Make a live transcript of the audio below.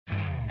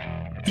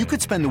You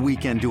could spend the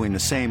weekend doing the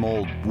same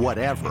old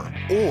whatever,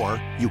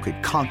 or you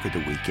could conquer the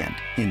weekend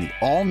in the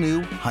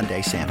all-new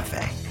Hyundai Santa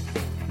Fe.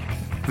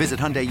 Visit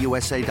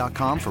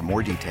HyundaiUSA.com for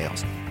more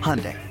details.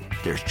 Hyundai,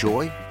 there's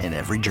joy in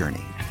every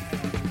journey.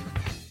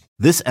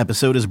 This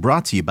episode is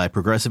brought to you by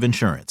Progressive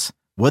Insurance.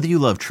 Whether you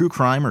love true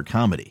crime or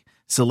comedy,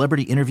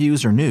 celebrity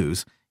interviews or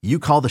news, you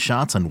call the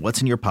shots on what's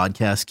in your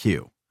podcast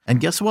queue. And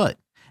guess what?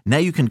 Now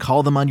you can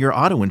call them on your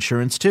auto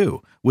insurance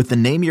too with the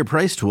Name Your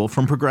Price tool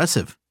from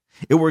Progressive.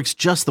 It works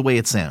just the way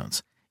it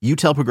sounds. You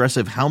tell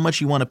Progressive how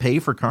much you want to pay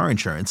for car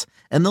insurance,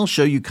 and they'll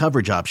show you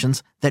coverage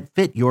options that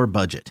fit your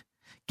budget.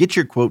 Get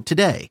your quote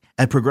today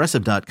at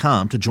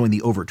Progressive.com to join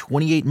the over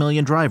 28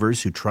 million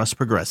drivers who trust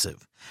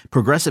Progressive.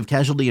 Progressive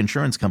Casualty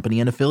Insurance Company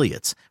and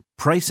Affiliates.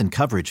 Price and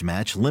coverage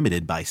match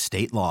limited by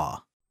state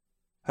law.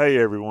 Hey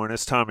everyone,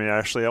 it's Tommy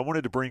Ashley. I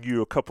wanted to bring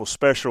you a couple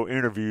special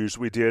interviews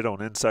we did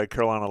on Inside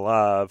Carolina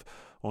Live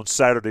on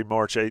Saturday,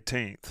 March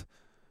 18th.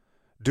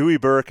 Dewey,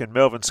 Burke, and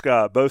Melvin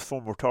Scott, both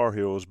former Tar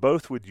Heels,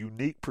 both with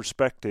unique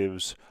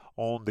perspectives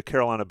on the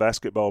Carolina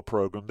basketball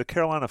program, the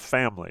Carolina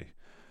family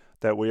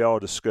that we all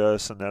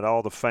discuss and that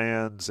all the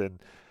fans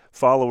and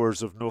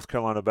followers of North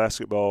Carolina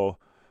basketball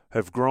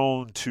have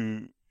grown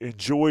to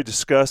enjoy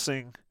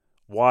discussing,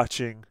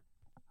 watching.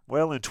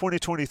 Well, in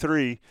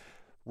 2023,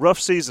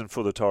 rough season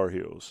for the Tar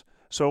Heels.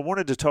 So I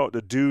wanted to talk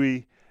to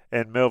Dewey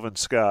and Melvin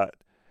Scott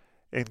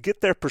and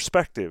get their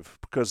perspective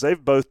because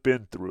they've both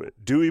been through it.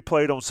 Dewey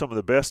played on some of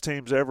the best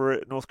teams ever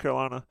at North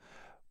Carolina.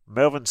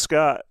 Melvin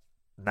Scott,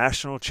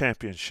 national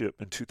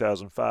championship in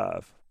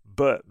 2005.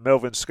 But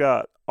Melvin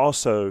Scott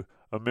also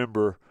a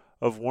member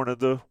of one of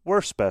the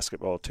worst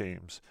basketball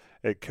teams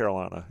at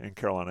Carolina in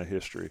Carolina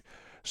history.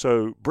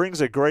 So brings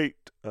a great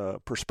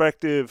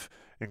perspective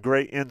and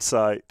great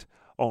insight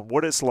on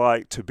what it's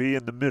like to be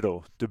in the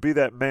middle, to be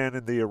that man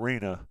in the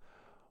arena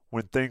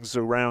when things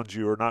around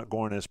you are not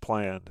going as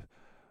planned.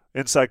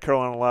 Inside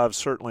Carolina Live,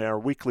 certainly our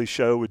weekly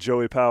show with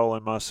Joey Powell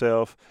and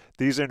myself.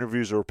 These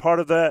interviews are a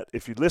part of that.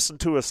 If you listen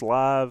to us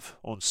live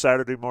on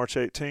Saturday, March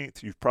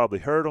 18th, you've probably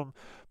heard them.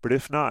 But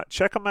if not,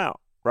 check them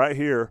out right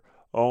here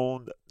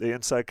on the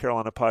Inside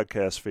Carolina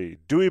podcast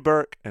feed. Dewey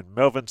Burke and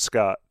Melvin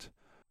Scott,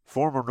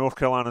 former North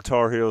Carolina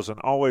Tar Heels, and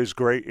always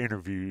great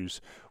interviews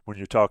when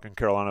you're talking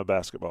Carolina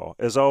basketball.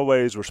 As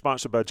always, we're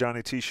sponsored by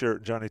Johnny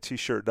T-Shirt,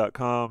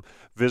 JohnnyT-Shirt.com.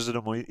 Visit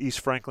them on East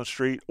Franklin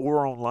Street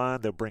or online.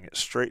 They'll bring it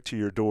straight to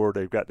your door.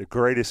 They've got the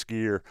greatest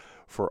gear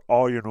for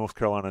all your North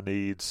Carolina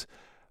needs.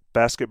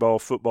 Basketball,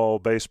 football,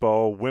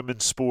 baseball,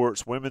 women's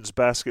sports, women's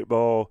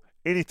basketball,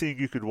 anything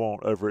you could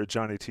want over at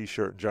Johnny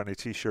T-Shirt and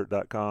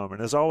JohnnyT-Shirt.com.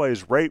 And as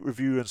always, rate,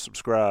 review, and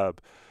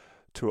subscribe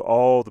to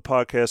all the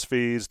podcast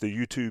feeds, the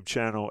YouTube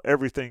channel,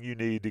 everything you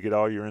need to get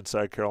all your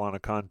Inside Carolina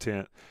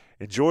content.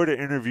 Enjoy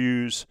the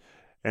interviews,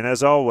 and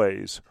as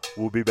always,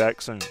 we'll be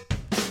back soon.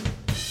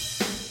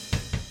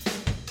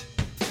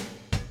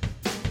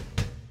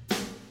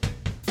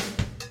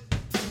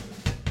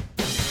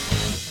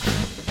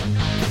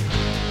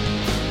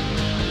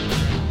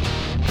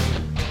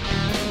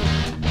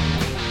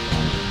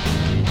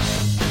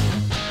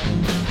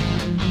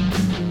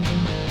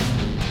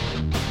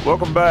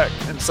 Welcome back,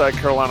 Inside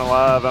Carolina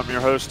Live. I'm your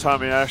host,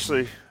 Tommy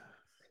Ashley.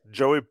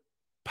 Joey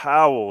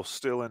Powell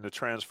still in the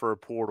transfer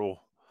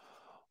portal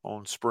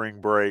on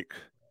spring break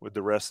with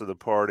the rest of the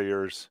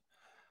partiers.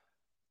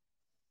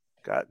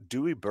 Got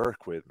Dewey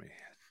Burke with me.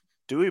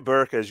 Dewey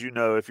Burke, as you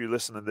know, if you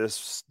listen to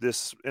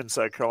this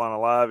Inside Carolina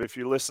Live, if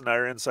you listen to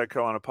our Inside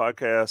Carolina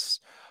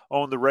podcasts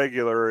on the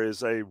regular,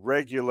 is a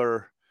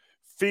regular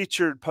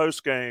featured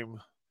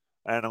post-game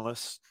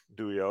analyst.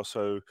 Dewey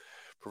also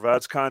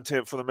provides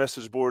content for the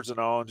message boards and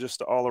all, and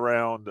just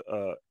all-around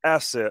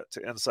asset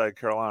to Inside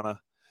Carolina.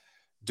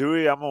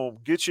 Dewey, I'm going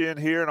to get you in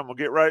here, and I'm going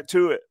to get right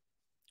to it.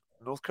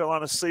 North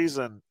Carolina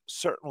season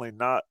certainly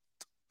not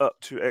up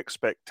to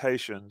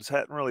expectations.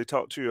 Hadn't really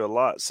talked to you a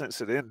lot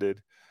since it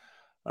ended.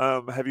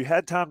 Have you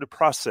had time to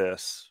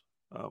process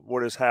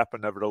what has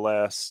happened over the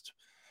last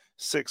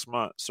 6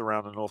 months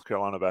around the North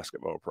Carolina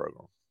basketball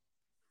program?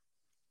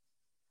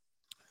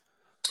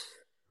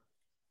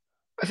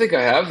 I think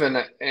I have,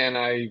 and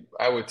I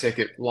would take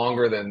it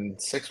longer than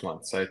 6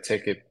 months. I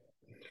take it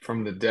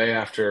from the day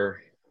after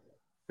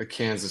the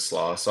Kansas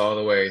loss all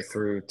the way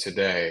through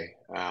today.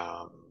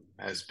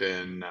 Has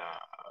been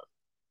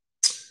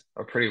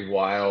a pretty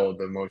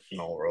wild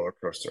emotional roller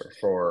coaster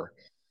for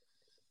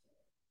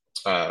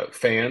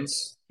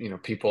fans,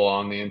 people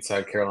on the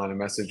Inside Carolina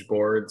message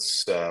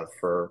boards,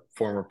 for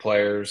former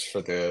players,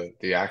 for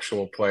the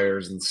actual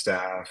players and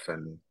staff,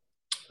 and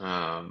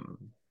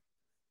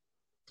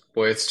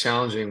boy, it's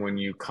challenging when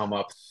you come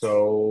up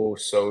so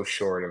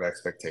short of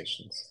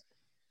expectations.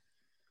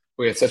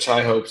 We had such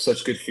high hopes,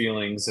 such good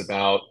feelings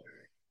about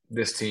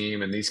this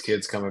team and these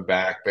kids coming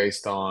back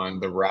based on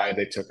the ride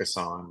they took us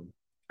on.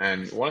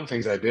 And one of the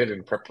things I did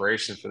in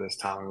preparation for this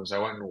time was I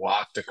went and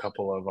watched a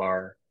couple of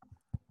our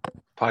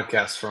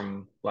podcasts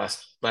from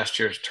last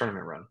year's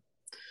tournament run.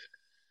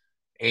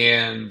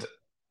 And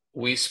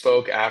we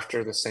spoke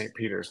after the St.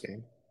 Peter's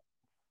game.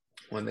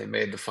 when they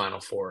made the Final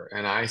Four.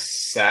 And I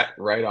sat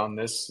right on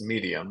this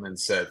medium and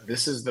said,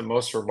 this is the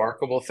most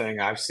remarkable thing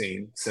I've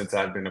seen since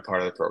I've been a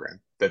part of the program,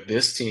 that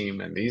this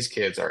team and these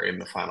kids are in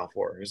the Final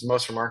Four. It was the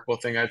most remarkable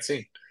thing I'd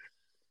seen.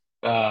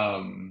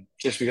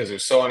 Just because it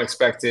was so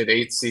unexpected,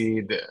 8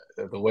 seed,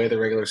 the way the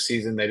regular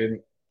season, they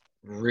didn't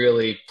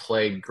really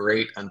play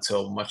great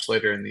until much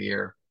later in the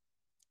year.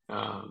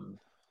 And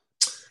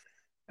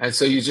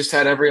so you just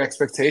had every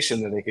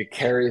expectation that they could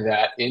carry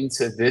that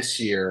into this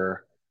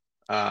year,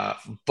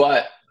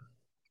 but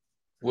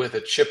with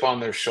a chip on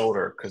their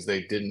shoulder because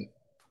they didn't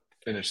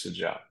finish the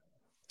job.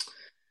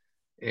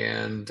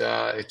 And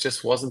it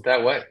just wasn't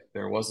that way.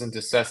 There wasn't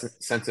a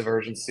sense of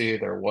urgency.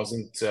 There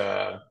wasn't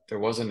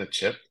a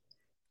chip.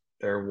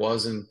 There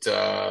wasn't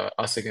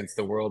us against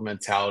the world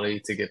mentality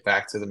to get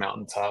back to the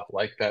mountaintop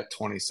like that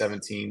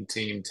 2017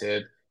 team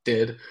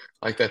did,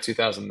 like that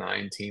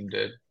 2009 team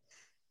did.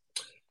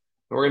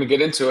 We're going to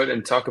get into it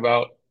and talk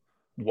about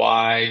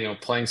why,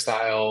 playing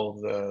style,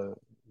 the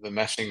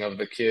meshing of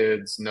the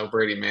kids, no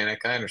Brady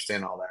Manic. I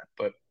understand all that,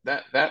 but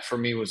that for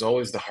me was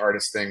always the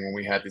hardest thing when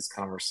we had these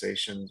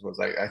conversations. Was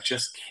I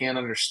just can't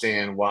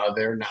understand why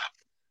they're not,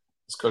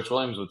 as Coach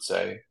Williams would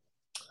say,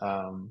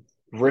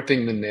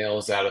 ripping the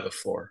nails out of the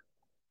floor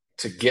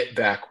to get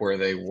back where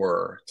they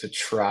were, to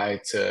try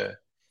to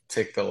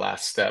take the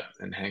last step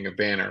and hang a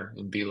banner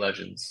and be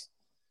legends.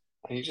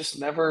 And you just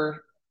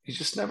never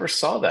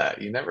saw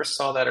that. You never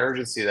saw that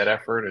urgency, that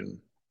effort, and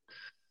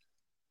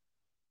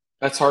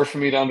that's hard for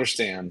me to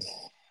understand.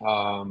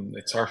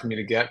 It's hard for me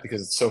to get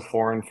because it's so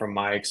foreign from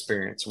my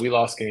experience. We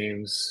lost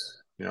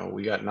games.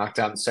 We got knocked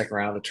out in the second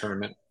round of the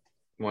tournament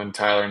when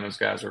Tyler and those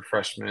guys were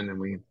freshmen, and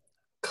we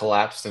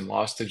collapsed and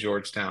lost to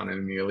Georgetown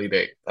in the Elite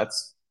Eight.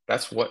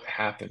 That's what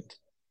happened.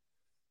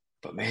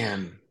 But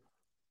man,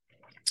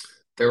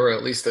 there were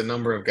at least a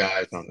number of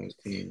guys on those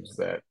teams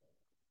that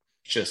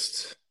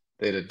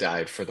they'd have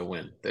died for the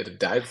win. They'd have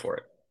died for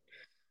it.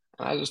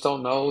 I just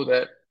don't know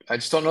that I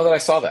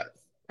saw that.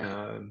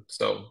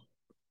 So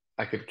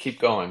I could keep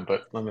going,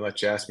 but let me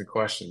let you ask me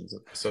questions.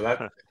 So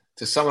that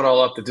to sum it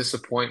all up, the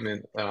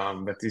disappointment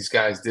that these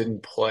guys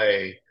didn't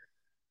play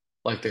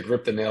like they'd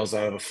ripped the nails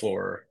out of the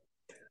floor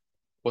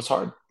was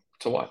hard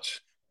to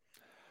watch.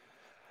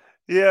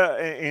 Yeah,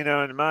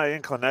 and my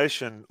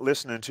inclination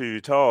listening to you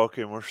talk,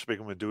 and we're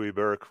speaking with Dewey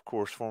Burke, of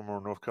course, former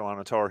North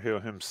Carolina Tar Heel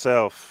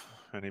himself,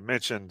 and he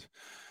mentioned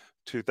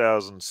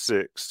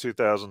 2006,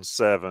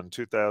 2007,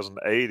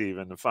 2008,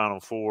 even the Final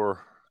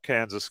Four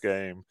Kansas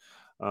game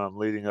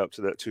leading up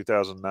to that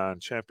 2009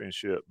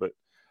 championship. But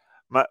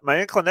my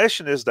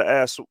inclination is to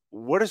ask,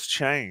 what has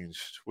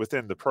changed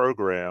within the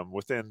program,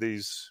 within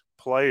these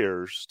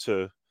players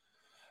to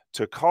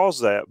cause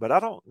that? But I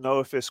don't know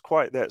if it's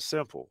quite that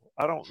simple.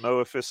 I don't know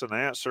if it's an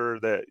answer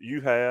that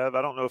you have.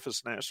 I don't know if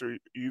it's an answer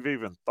you've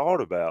even thought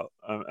about.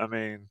 I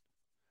mean,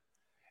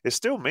 it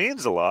still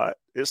means a lot.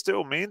 It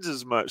still means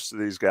as much to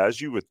these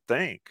guys, you would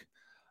think.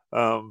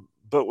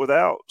 But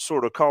without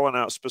sort of calling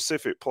out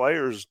specific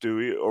players,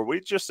 are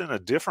we just in a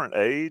different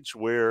age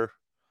where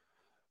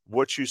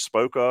what you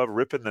spoke of,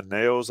 ripping the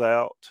nails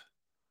out,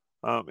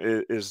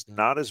 is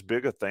not as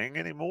big a thing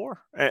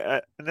anymore?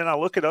 And then I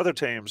look at other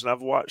teams, and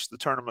I've watched the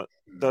tournament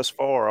thus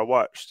far. I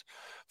watched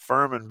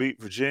Furman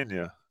beat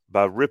Virginia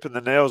by ripping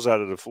the nails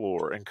out of the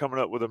floor and coming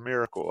up with a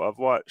miracle. I've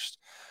watched,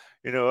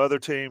 other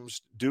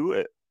teams do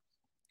it.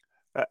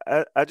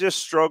 I just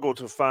struggle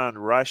to find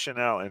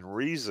rationale and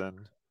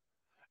reason.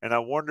 And I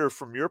wonder,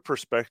 from your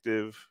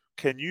perspective,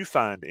 can you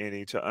find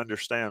any to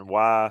understand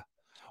why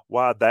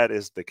that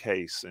is the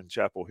case in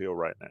Chapel Hill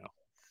right now?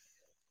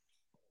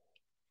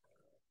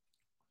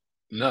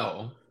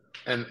 No.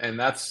 And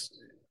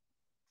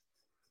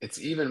it's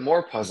even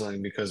more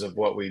puzzling because of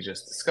what we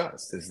just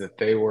discussed, is that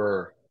they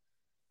were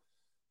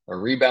a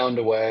rebound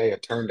away, a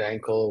turned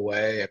ankle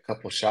away, a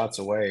couple shots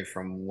away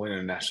from winning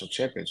a national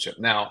championship.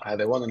 Now, had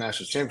they won the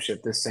national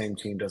championship, this same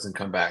team doesn't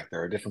come back.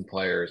 There are different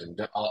players and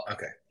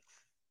okay.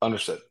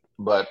 Understood.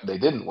 But they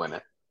didn't win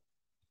it.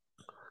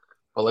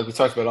 But like we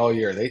talked about all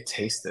year, they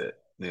tasted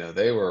it.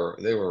 They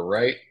were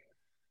right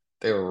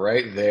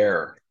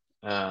there.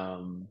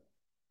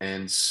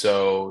 And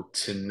so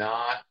to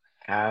not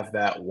have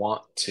that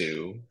want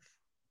to,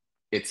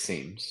 it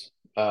seems,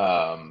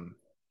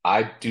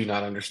 I do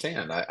not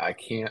understand. I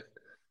can't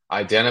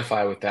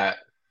identify with that.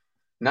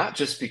 Not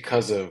just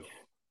because of,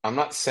 I'm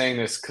not saying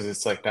this because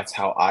it's like that's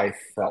how I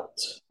felt,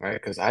 right?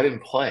 Because I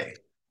didn't play,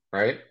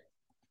 right?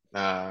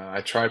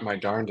 I tried my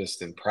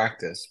darndest in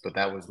practice, but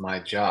that was my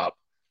job.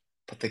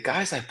 But the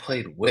guys I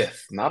played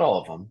with, not all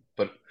of them,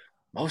 but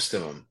most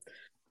of them,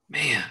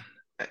 man,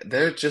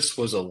 there just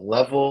was a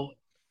level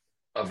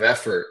of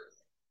effort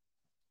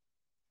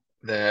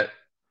that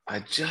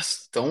I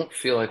just don't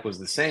feel like was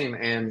the same.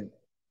 And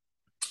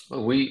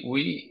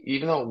we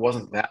even though it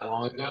wasn't that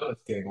long ago,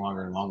 it's getting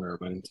longer and longer.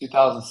 But in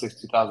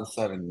 2006,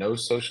 2007, no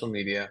social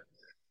media.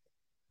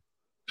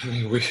 I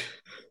mean,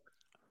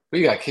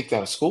 we got kicked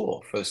out of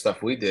school for the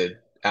stuff we did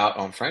out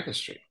on Franklin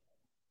Street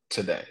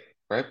today,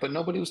 right? But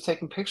nobody was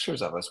taking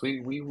pictures of us.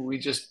 We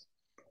just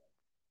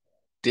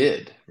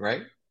did,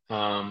 right?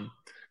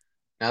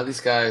 Now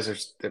these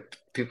guys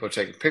people are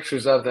taking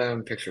pictures of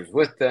them, pictures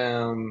with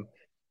them.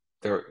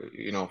 They're,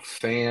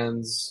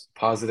 fans,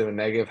 positive and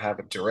negative, have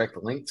a direct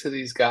link to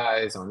these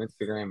guys on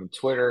Instagram and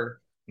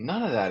Twitter.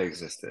 None of that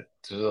existed.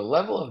 So the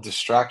level of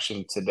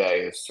distraction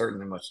today is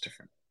certainly much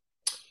different.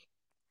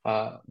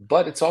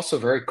 But it's also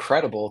very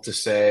credible to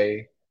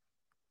say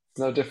it's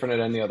no different at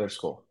any other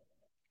school.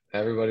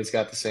 Everybody's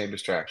got the same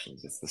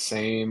distractions. It's the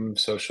same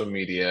social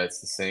media. It's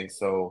the same.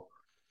 So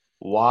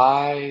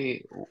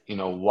why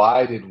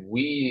did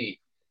we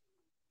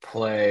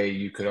play,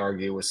 you could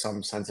argue, with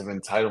some sense of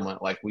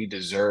entitlement, like we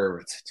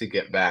deserved to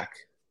get back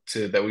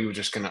to that, we were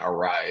just going to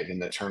arrive in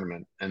the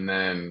tournament and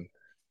then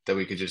that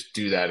we could just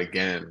do that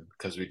again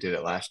because we did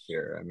it last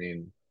year? I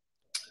mean,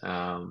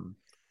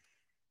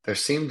 there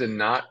seemed to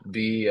not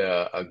be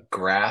a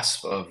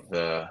grasp of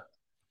the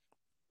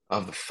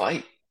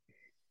fight,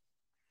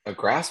 a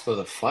grasp of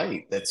the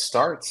fight that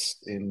starts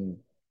in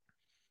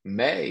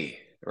May,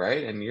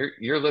 right? And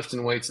you're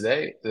lifting weights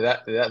today,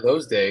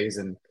 those days,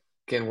 and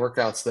getting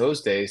workouts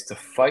those days to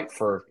fight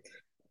for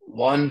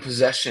one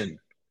possession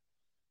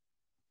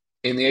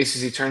in the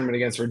ACC tournament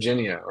against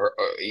Virginia, or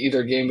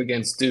either game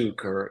against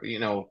Duke, or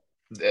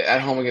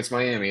at home against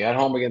Miami, at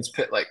home against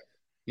Pitt. Like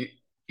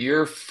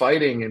you're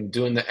fighting and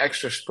doing the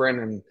extra sprint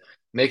and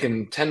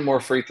making 10 more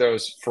free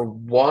throws for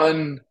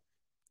 1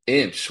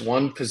 inch,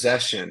 one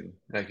possession.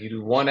 Like you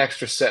do one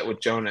extra set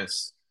with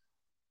Jonas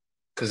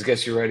because it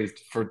gets you ready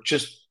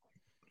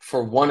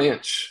for 1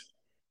 inch.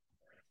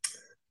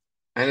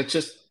 And it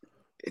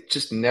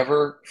just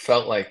never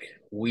felt like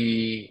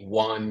we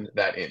won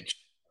that inch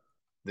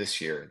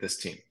this year, this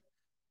team.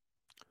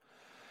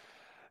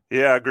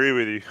 Yeah, I agree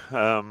with you.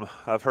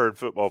 I've heard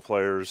football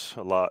players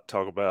a lot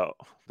talk about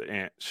the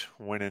inch,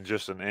 winning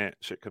just an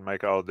inch. It can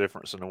make all the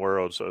difference in the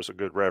world. So it's a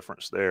good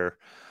reference there.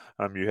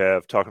 You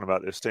have talking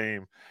about this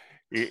team.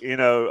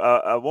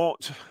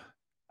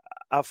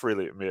 I'll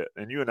freely admit,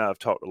 and you and I have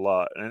talked a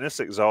lot, and it's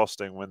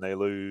exhausting when they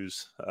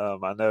lose.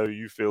 I know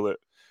you feel it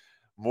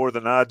more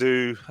than I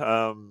do.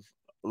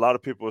 A lot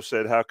of people have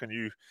said, how can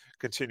you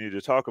continue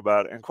to talk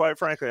about it? And quite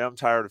frankly, I'm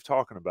tired of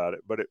talking about it,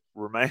 but it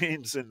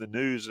remains in the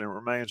news and it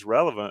remains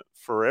relevant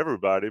for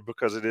everybody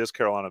because it is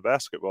Carolina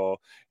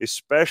basketball,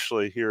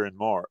 especially here in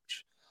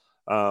March.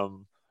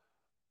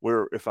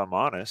 Where, if I'm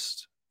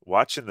honest,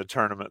 watching the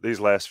tournament these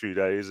last few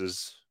days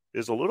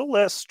is a little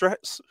less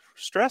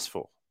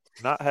stressful,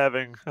 not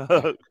having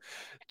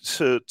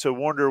to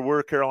wonder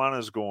where Carolina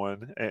is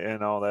going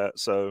and all that.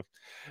 So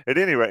at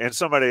any rate, and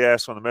somebody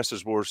asked on the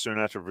message board soon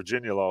after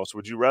Virginia lost,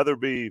 would you rather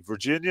be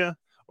Virginia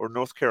or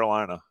North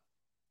Carolina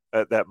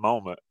at that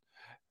moment?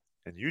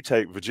 And you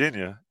take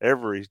Virginia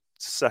every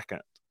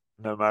second,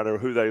 no matter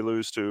who they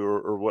lose to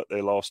or what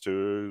they lost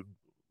to,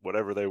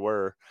 whatever they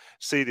were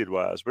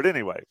seeded-wise. But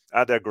anyway,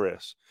 I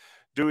digress.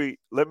 Dewey,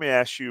 let me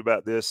ask you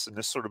about this, and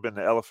this sort of been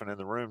the elephant in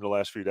the room the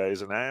last few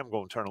days, and I am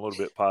going to turn a little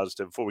bit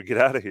positive before we get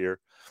out of here.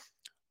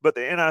 But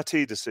the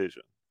NIT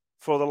decision,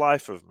 for the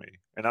life of me,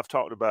 and I've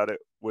talked about it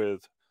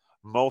with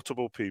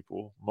multiple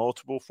people,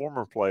 multiple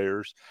former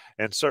players,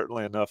 and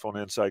certainly enough on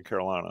Inside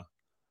Carolina,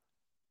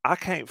 I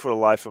can't for the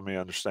life of me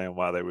understand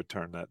why they would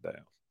turn that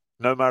down,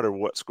 no matter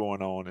what's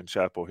going on in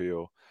Chapel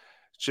Hill.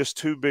 It's just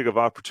too big of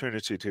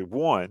opportunity to,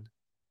 one,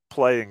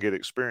 play and get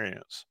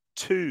experience,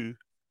 two,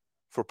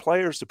 for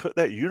players to put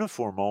that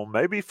uniform on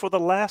maybe for the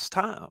last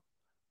time.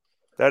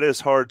 That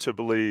is hard to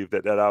believe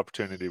that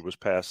opportunity was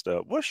passed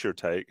up. What's your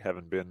take,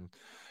 having been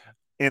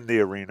in the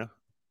arena?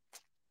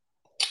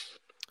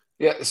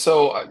 Yeah,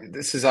 so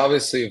this is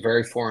obviously a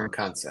very foreign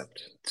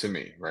concept to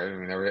me, right? I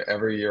mean,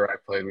 every year I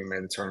played, we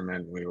made the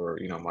tournament. We were,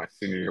 my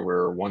senior year, we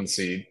were 1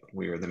 seed.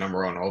 We were the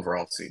number 1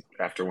 overall seed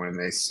after winning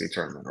the ACC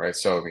tournament, right?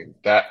 So, I mean,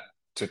 that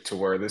to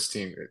where this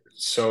team,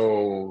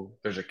 so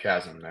there's a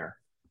chasm there.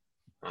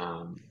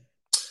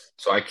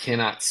 So I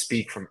cannot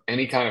speak from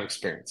any kind of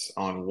experience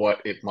on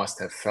what it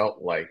must have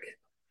felt like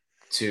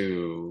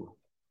to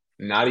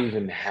not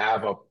even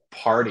have a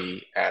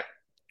party at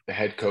the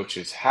head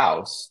coach's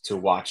house to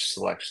watch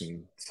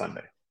Selection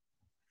Sunday,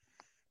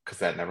 because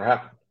that never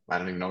happened. I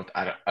don't even know.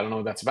 I don't know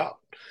what that's about.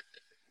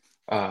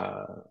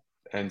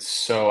 And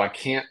so I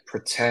can't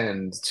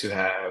pretend to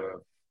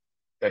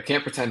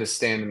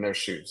stand in their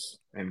shoes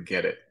and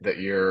get it that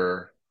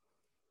you're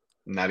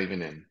not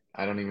even in.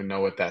 I don't even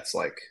know what that's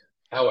like.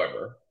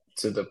 However,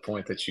 to the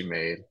point that you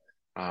made,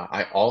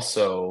 I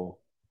also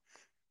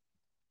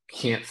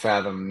can't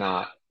fathom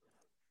not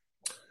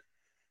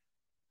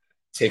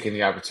taking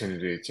the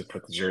opportunity to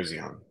put the jersey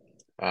on.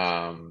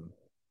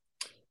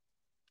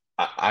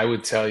 I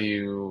would tell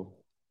you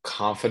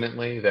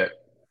confidently that,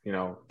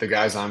 the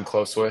guys I'm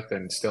close with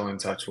and still in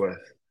touch with,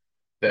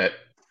 that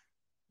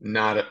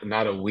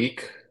not a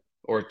week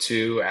or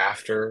two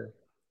after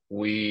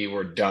we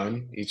were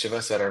done, each of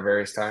us at our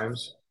various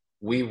times,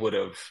 we would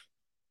have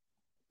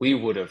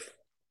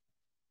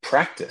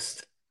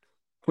practiced.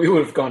 We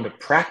would have gone to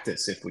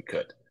practice if we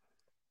could,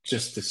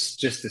 just to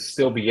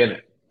still be in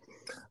it.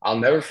 I'll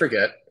never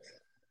forget.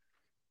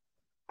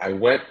 I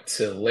went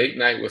to late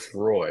night with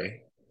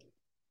Roy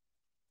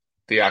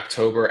the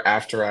October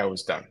after I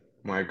was done.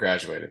 when I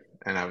graduated,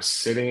 and I was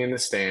sitting in the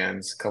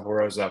stands, a couple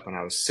rows up, and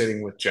I was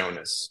sitting with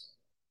Jonas.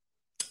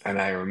 And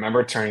I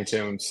remember turning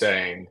to him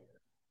saying,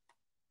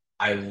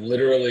 I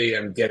literally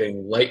am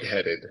getting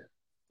lightheaded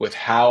with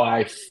how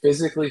I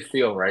physically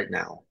feel right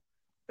now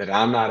that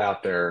I'm not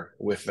out there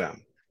with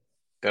them,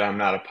 that I'm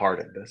not a part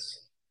of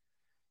this.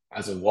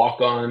 As a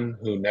walk-on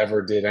who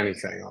never did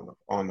anything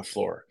on the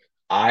floor,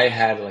 I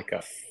had like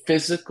a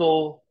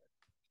physical,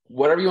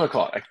 whatever you want to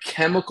call it, a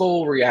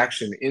chemical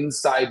reaction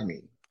inside me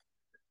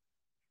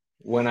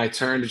when I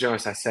turned to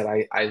Jonas. I said,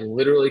 I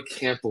literally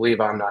can't believe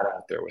I'm not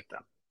out there with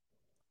them.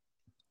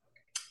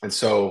 And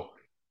so,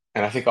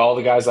 and I think all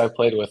the guys I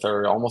played with,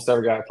 or almost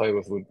every guy I played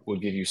with,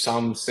 would give you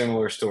some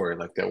similar story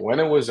like that. When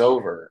it was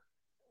over,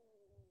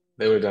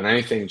 they would have done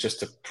anything just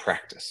to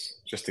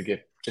practice, just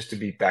to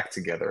be back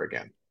together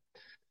again.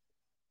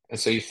 And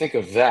so you think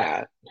of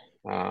that,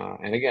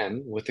 and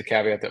again, with the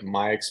caveat that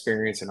my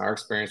experience and our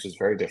experience was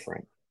very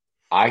different.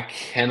 I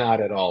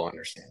cannot at all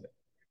understand it,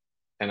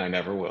 and I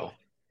never will.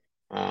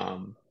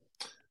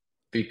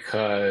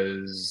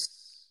 Because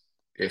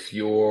if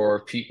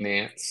you're Pete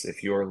Nance,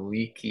 if you're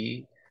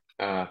Leaky,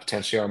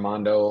 potentially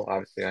Armando,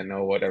 obviously I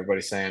know what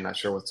everybody's saying, not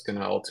sure what's going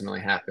to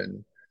ultimately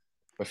happen.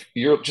 But if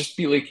you're just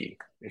be Leaky.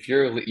 If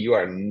you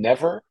are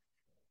never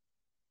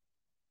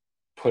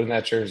putting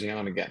that jersey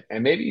on again.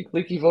 And maybe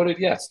Leaky voted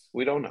yes.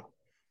 We don't know.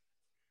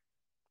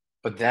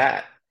 But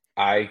that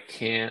I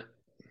can't.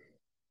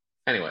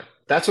 Anyway,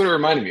 that's what it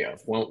reminded me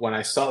of. When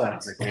I saw that, I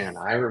was like, man,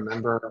 I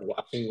remember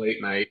watching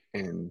Late Night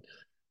in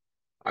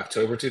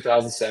October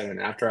 2007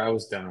 after I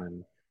was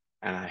done,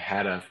 and I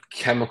had a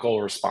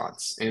chemical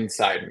response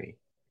inside me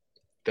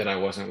that I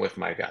wasn't with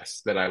my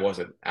guys, that I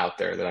wasn't out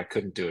there, that I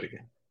couldn't do it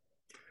again.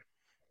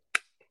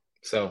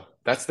 So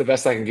that's the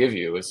best I can give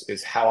you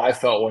is how I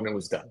felt when it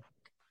was done.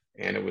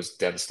 And it was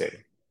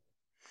devastating.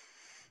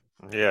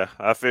 Yeah,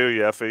 I feel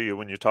you. I feel you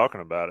when you're talking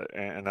about it,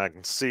 and I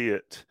can see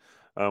it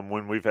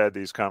when we've had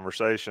these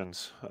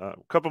conversations. A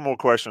couple more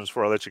questions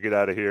before I let you get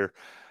out of here.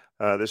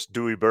 This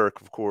Dewey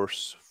Burke, of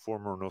course,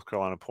 former North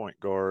Carolina point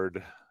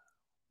guard,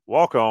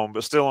 walk on,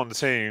 but still on the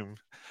team.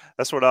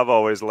 That's what I've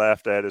always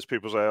laughed at is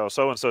people say, "Oh,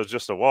 so and so is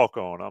just a walk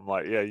on." I'm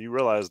like, yeah, you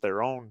realize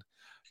their own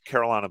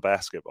Carolina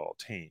basketball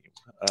team.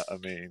 I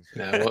mean,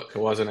 No, it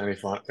wasn't any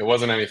fun. It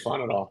wasn't any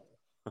fun at all.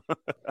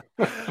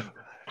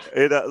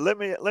 Let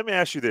me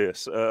ask you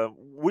this.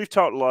 We've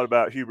talked a lot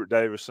about Hubert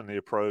Davis and the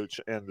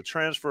approach and the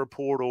transfer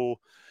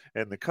portal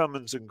and the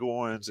comings and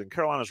goings, and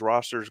Carolina's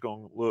roster is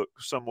going to look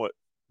somewhat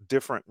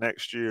different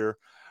next year.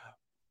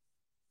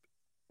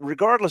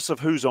 Regardless of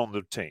who's on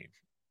the team,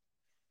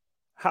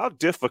 how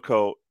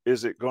difficult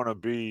is it going to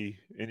be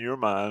in your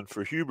mind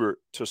for Hubert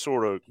to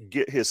sort of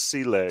get his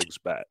sea legs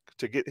back,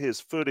 to get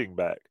his footing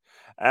back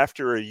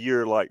after a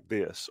year like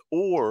this?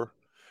 Or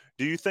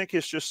do you think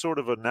it's just sort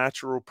of a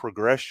natural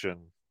progression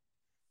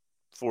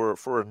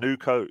for a new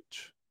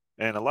coach?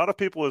 And a lot of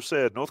people have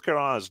said North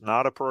Carolina is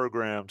not a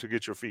program to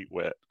get your feet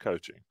wet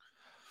coaching.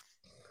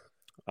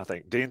 I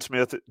think Dean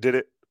Smith did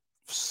it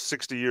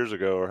 60 years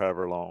ago or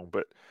however long.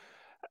 But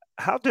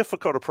how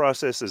difficult a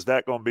process is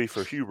that going to be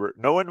for Hubert,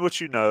 knowing what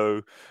you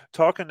know,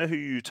 talking to who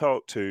you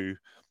talk to?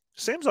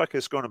 Seems like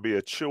it's going to be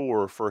a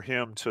chore for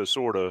him to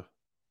sort of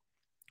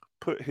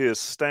put his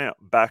stamp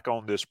back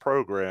on this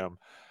program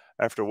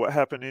after what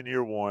happened in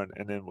year one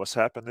and then what's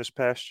happened this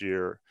past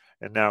year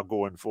and now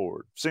going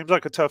forward. Seems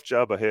like a tough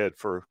job ahead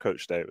for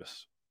Coach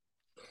Davis.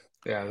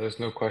 Yeah, there's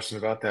no question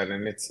about that.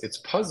 And it's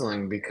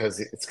puzzling because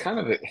it's kind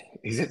of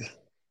he's a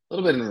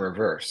little bit in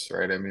reverse,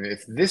 right? I mean,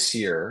 if this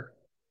year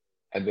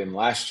had been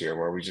last year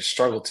where we just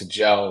struggled to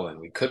gel and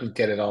we couldn't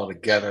get it all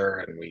together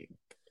and we,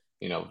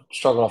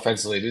 struggled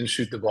offensively, didn't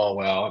shoot the ball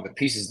well, and the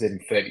pieces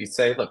didn't fit, you'd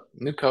say, look,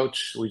 new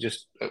coach,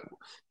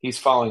 he's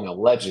following a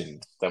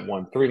legend that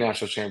won 3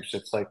 national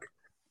championships. Like,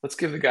 let's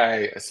give the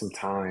guy some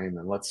time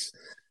and let's,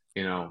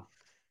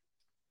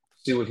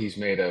 see what he's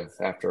made of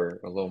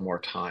after a little more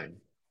time.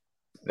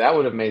 That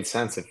would have made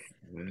sense if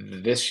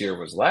this year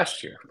was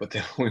last year, but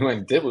then we went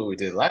and did what we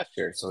did last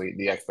year. So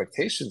the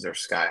expectations are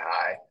sky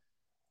high.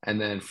 And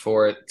then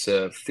for it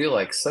to feel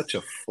like such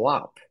a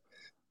flop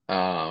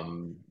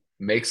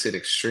makes it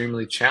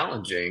extremely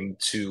challenging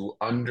to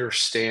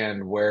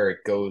understand where it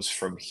goes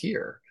from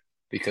here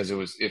because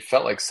it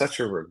felt like such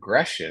a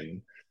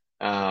regression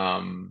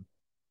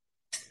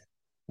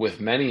with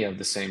many of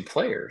the same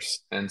players.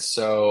 And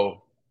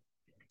so,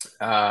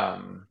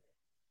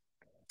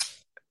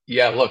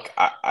 yeah, look,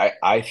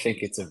 I think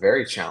it's a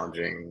very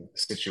challenging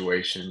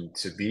situation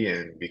to be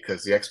in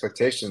because the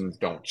expectations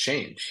don't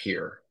change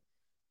here.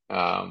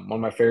 One of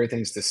my favorite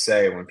things to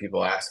say when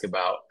people ask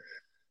about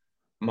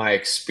my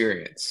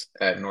experience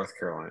at North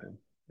Carolina,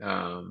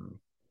 one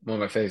of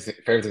my favorite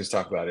things to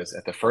talk about is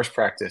at the first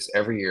practice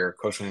every year,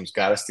 Coach Williams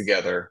got us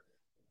together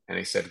and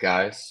he said,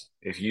 guys,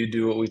 if you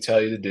do what we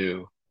tell you to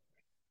do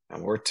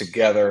and we're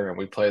together and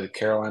we play the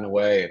Carolina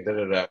way and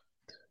da-da-da,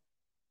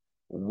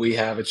 we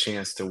have a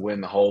chance to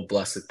win the whole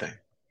blessed thing.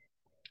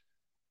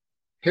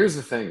 Here's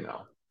the thing,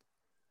 though.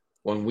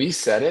 When we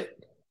said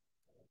it,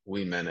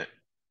 we meant it.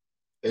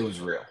 It was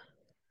real.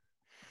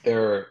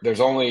 there's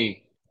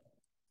only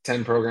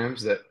 10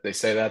 programs that they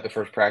say that the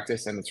first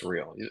practice, and it's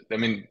real. I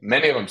mean,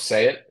 many of them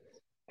say it,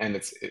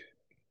 and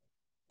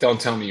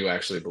don't tell me you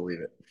actually believe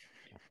it.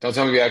 Don't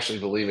tell me you actually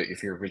believe it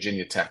if you're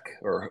Virginia Tech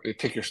or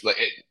pick your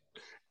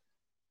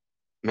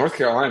North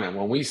Carolina.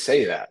 When we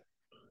say that,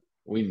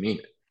 we mean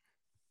it.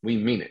 We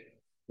mean it.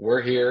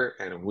 We're here,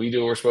 and we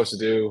do what we're supposed to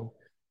do,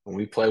 and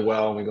we play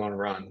well, and we go on a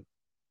run.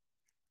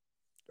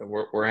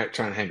 We're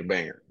trying to hang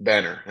a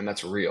banner, and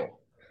that's real.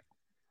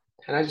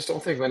 And I just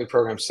don't think many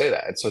programs say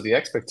that. And so the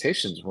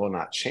expectations will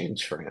not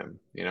change for him,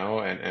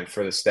 and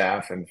for the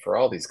staff and for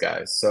all these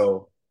guys.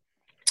 So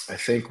I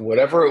think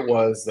whatever it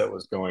was that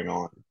was going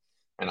on,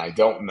 and I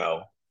don't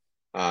know,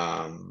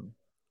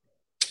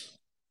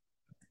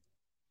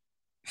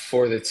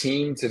 for the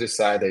team to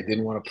decide they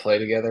didn't want to play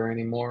together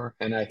anymore,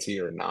 NIT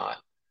or not,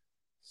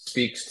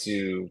 speaks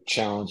to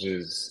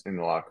challenges in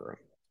the locker room,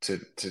 to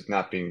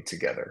not being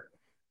together.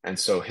 And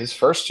so his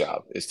first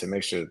job is to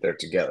make sure that they're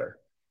together,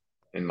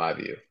 in my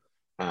view.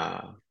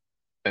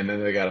 And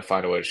then they got to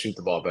find a way to shoot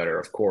the ball better,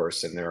 of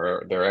course. And there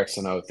are X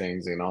and O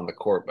things and on the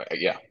court. But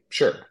yeah,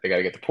 sure. They got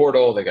to get the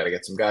portal. They got to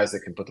get some guys that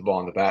can put the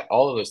ball in the bat.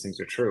 All of those things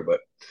are true. But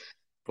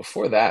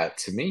before that,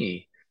 to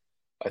me,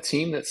 a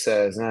team that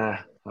says, I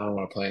don't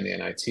want to play in the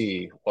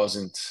NIT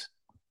wasn't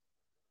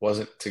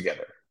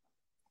together.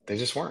 They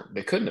just weren't.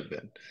 They couldn't have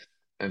been.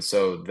 And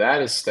so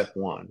that is step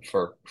one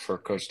for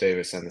Coach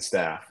Davis and the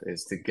staff,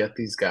 is to get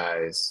these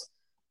guys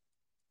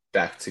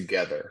back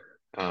together.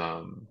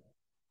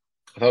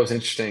 I thought it was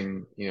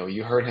interesting.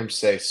 You heard him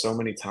say so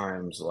many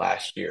times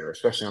last year,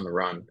 especially on the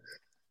run,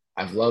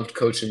 I've loved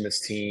coaching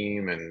this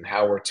team and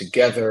how we're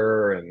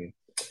together, and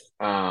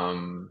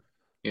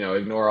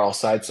ignore all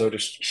sideshow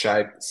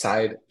distractions,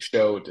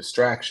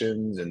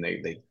 and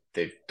they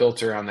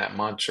built around that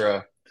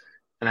mantra.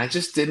 And I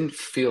just didn't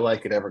feel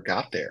like it ever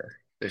got there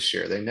this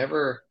year. They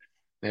never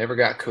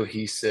got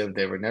cohesive.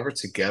 They were never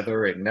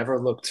together. It never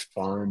looked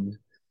fun.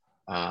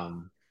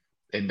 And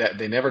that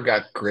they never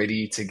got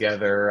gritty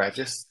together.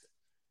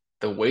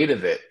 The weight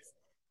of it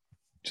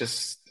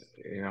just,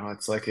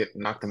 it's like it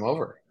knocked them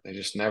over. They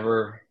just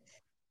never,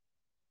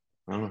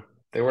 I don't know.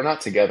 They were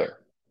not together.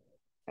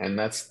 And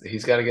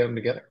he's got to get them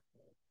together.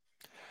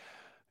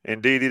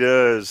 Indeed he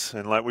does.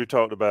 And like we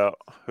talked about,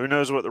 who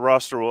knows what the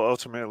roster will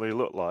ultimately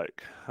look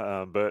like.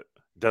 But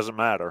it doesn't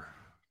matter.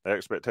 The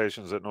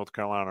expectations at North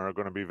Carolina are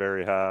going to be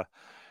very high.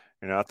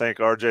 I think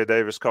R.J.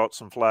 Davis caught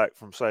some flack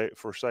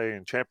for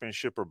saying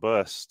championship or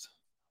bust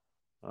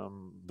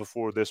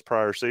before this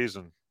prior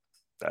season.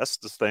 That's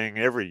the thing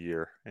every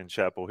year in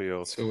Chapel Hill.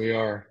 That's who we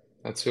are.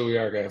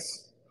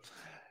 Guys.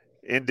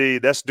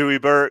 Indeed. That's Dewey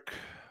Burke.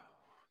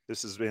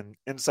 This has been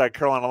Inside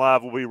Carolina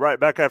Live. We'll be right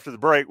back after the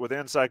break with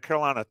Inside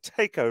Carolina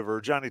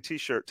Takeover, Johnny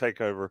T-shirt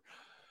Takeover.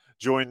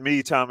 Join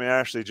me, Tommy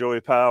Ashley,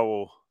 Joey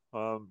Powell,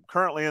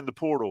 currently in the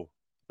portal.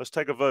 Let's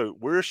take a vote.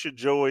 Where should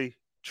Joey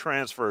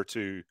transfer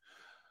to?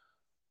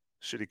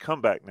 Should he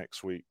come back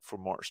next week for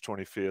March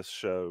 25th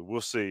show?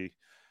 We'll see.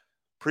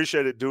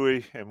 Appreciate it,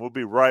 Dewey, and we'll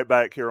be right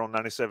back here on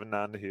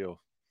 97.9 The Hill.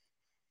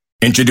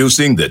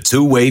 Introducing the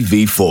Two-Way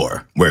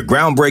V4, where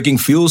groundbreaking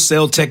fuel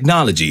cell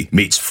technology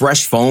meets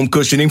fresh foam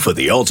cushioning for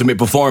the ultimate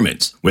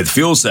performance. With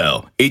Fuel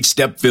Cell, each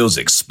step feels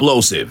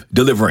explosive,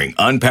 delivering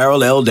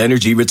unparalleled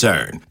energy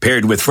return.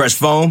 Paired with fresh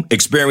foam,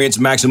 experience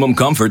maximum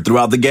comfort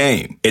throughout the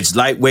game. Its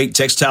lightweight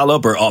textile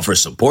upper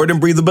offers support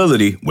and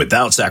breathability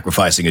without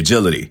sacrificing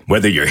agility.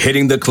 Whether you're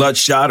hitting the clutch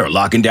shot or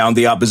locking down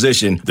the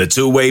opposition, the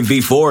Two-Way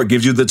V4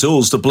 gives you the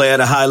tools to play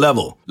at a high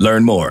level.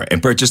 Learn more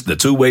and purchase the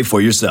Two-Way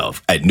for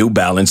yourself at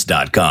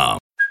newbalance.com.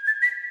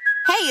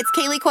 Hey, it's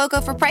Kaylee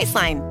Cuoco for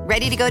Priceline.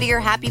 Ready to go to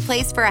your happy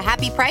place for a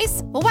happy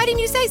price? Well, why didn't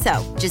you say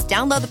so? Just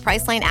download the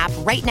Priceline app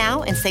right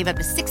now and save up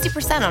to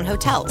 60% on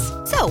hotels.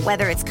 So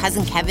whether it's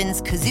Cousin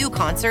Kevin's Kazoo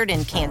Concert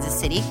in Kansas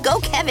City,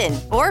 go Kevin,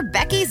 or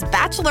Becky's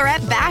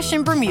Bachelorette Bash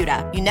in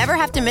Bermuda, you never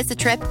have to miss a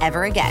trip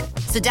ever again.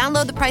 So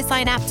download the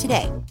Priceline app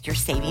today. Your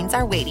savings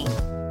are waiting.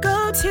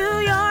 Go to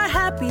your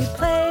happy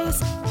place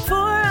for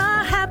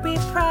a happy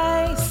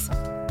price.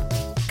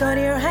 Go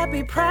to your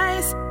happy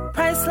price,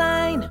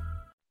 Priceline.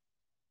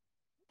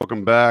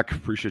 Welcome back.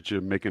 Appreciate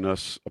you making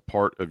us a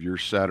part of your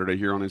Saturday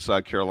here on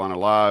Inside Carolina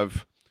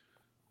Live.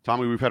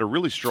 Tommy, we've had a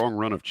really strong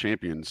run of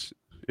champions,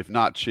 if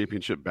not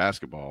championship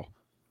basketball.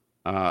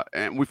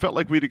 And we felt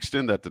like we'd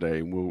extend that today.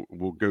 And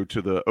we'll go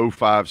to the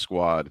 05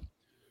 squad.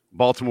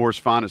 Baltimore's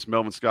finest,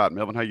 Melvin Scott.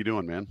 Melvin, how you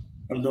doing, man?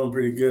 I'm doing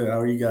pretty good.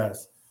 How are you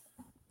guys?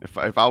 If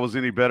I was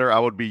any better, I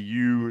would be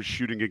you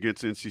shooting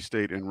against NC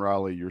State and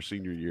Raleigh your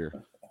senior year.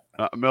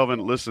 Melvin,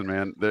 listen,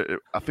 man,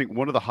 I think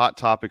one of the hot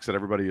topics that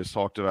everybody has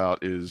talked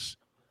about is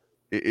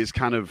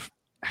kind of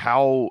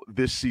how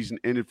this season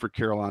ended for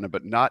Carolina,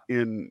 but not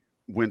in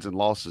wins and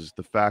losses.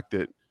 The fact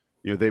that,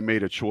 they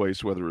made a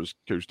choice, whether it was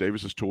Coach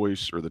Davis's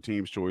choice or the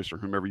team's choice or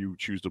whomever you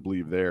choose to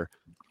believe there.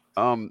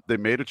 They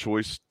made a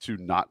choice to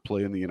not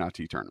play in the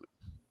NIT tournament.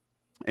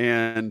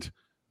 And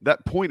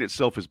that point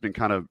itself has been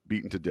kind of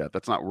beaten to death.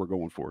 That's not what we're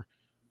going for.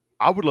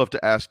 I would love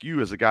to ask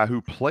you, as a guy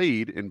who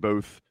played in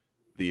both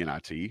the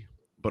NIT,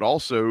 but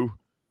also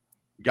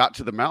got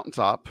to the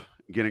mountaintop,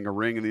 getting a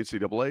ring in the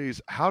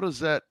NCAAs. How does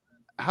that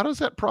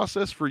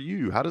process for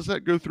you? How does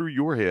that go through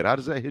your head? How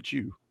does that hit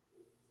you?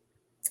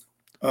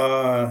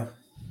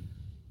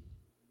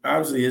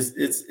 Obviously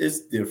it's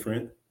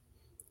different,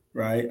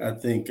 right? I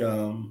think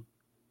we're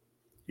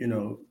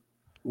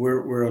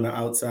on the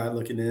outside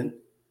looking in.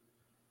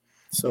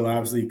 So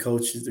obviously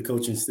the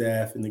coaching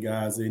staff and the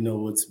guys, they know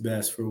what's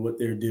best for what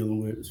they're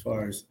dealing with as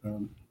far as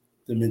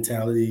the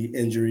mentality,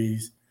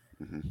 injuries,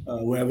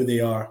 wherever they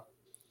are.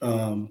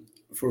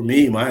 For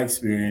me, my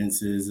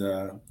experience is,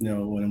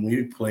 when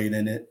we played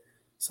in it,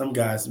 some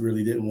guys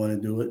really didn't want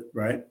to do it,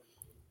 right?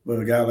 But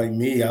a guy like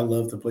me, I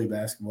love to play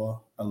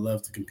basketball. I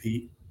love to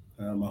compete.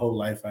 My whole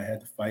life I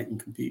had to fight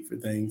and compete for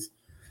things.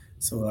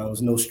 So I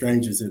was no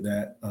stranger to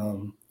that.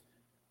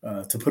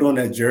 To put on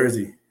that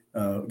jersey,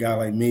 a guy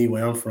like me,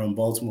 where I'm from,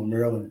 Baltimore,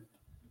 Maryland,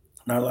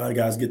 not a lot of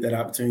guys get that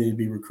opportunity to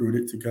be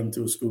recruited to come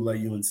to a school like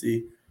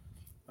UNC.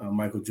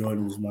 Michael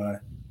Jordan was my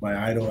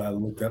idol. I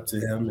looked up to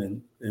him,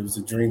 and it was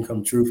a dream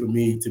come true for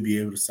me to be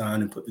able to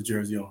sign and put the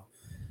jersey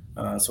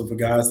on. So for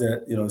guys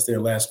that, it's their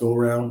last go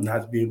around,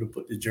 not to be able to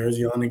put the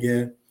jersey on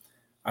again,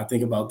 I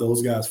think about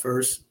those guys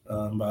first,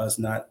 about us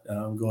not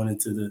going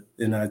into the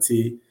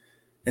NIT.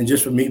 And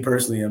just for me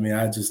personally, I mean,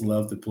 I just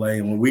love to play.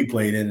 And when we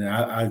played it, and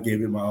I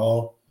gave it my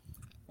all.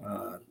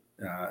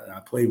 I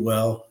played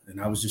well,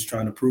 and I was just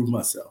trying to prove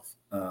myself.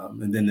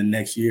 And then the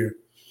next year,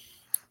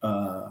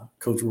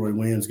 Coach Roy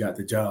Williams got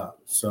the job.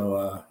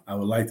 So I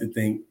would like to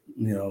think,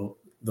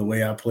 the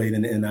way I played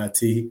in the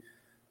NIT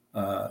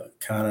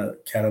kind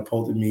of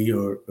catapulted me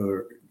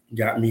or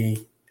got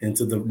me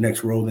into the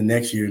next role the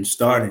next year and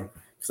starting,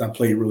 because I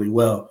played really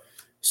well.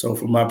 So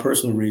for my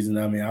personal reason,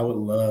 I mean, I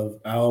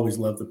always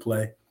love to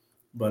play.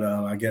 But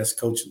I guess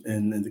Coach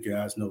and the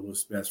guys know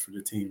what's best for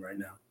the team right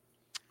now.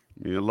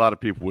 I mean, a lot of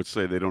people would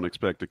say they don't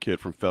expect a kid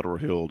from Federal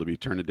Hill to be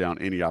turning down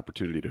any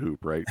opportunity to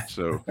hoop, right?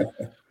 So,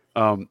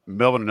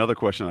 Melvin, another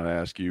question I'd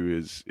ask you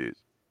is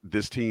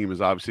this team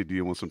is obviously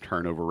dealing with some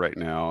turnover right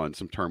now and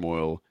some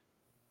turmoil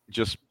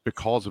just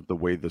because of the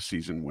way the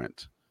season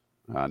went.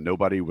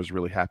 Nobody was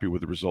really happy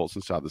with the results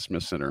inside the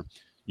Smith Center.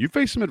 You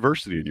faced some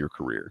adversity in your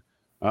career.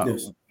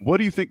 Yes. What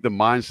do you think the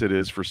mindset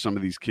is for some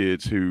of these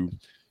kids who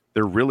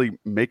they're really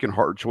making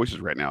hard choices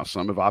right now?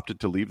 Some have opted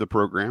to leave the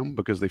program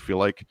because they feel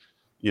like,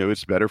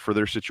 it's better for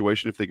their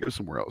situation if they go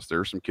somewhere else.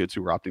 There are some kids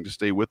who are opting to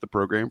stay with the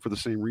program for the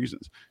same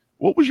reasons.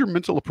 What was your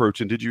mental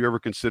approach, and did you ever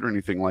consider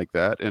anything like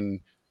that?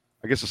 And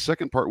I guess the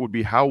second part would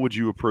be, how would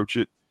you approach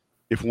it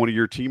if one of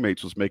your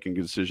teammates was making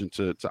a decision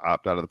to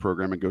opt out of the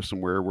program and go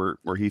somewhere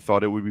where he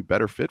thought it would be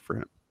better fit for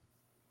him?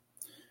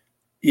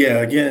 Yeah,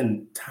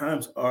 again,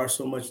 times are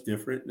so much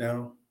different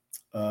now.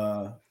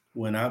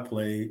 When I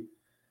played,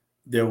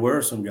 there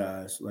were some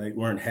guys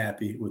weren't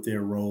happy with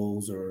their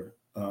roles or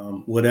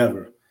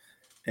whatever.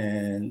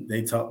 And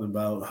they talked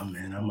about, oh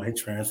man, I might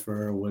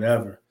transfer or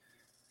whatever.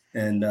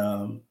 And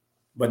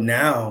but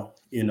now,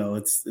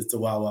 it's the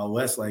Wild Wild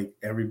West. Like,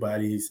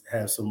 everybody's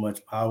has so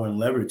much power and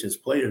leverage as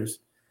players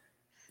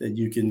that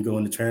you can go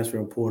in the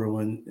transfer portal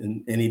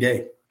in any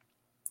day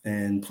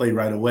and play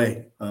right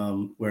away,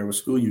 wherever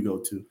school you go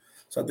to.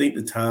 So I think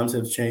the times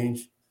have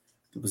changed.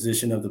 The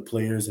position of the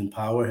players in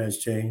power has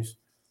changed.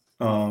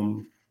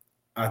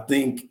 I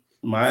think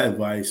my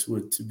advice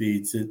would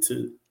be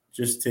to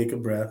just take a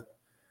breath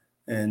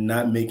and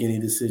not make any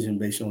decision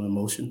based on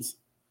emotions.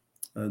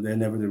 They're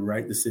never the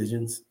right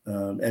decisions.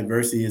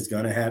 Adversity is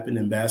going to happen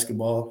in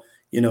basketball.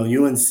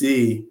 UNC,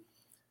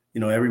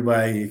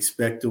 everybody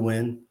expect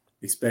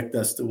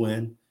us to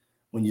win.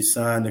 When you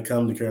sign to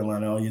come to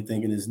Carolina, all you're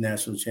thinking is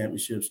national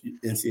championships,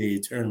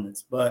 NCAA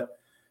tournaments. But,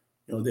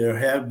 there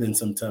have been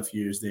some tough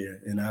years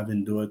there, and I've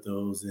endured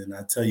those. And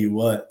I tell you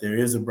what, there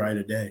is a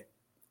brighter day,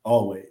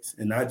 always,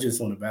 and not just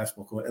on the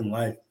basketball court. In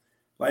life,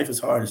 life is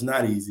hard. It's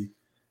not easy.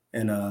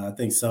 And I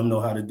think some know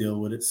how to deal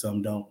with it.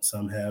 Some don't.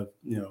 Some have,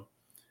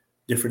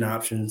 different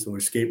options or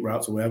escape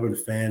routes, or whatever the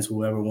fans,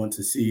 whoever want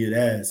to see it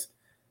as.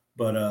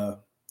 But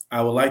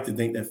I would like to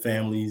think that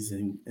families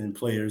and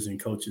players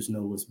and coaches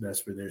know what's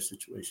best for their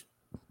situation.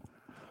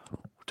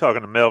 We're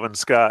talking to Melvin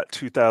Scott,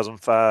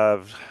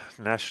 2005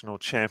 national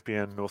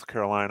champion, North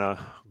Carolina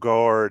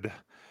guard.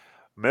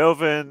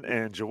 Melvin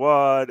and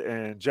Jawad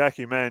and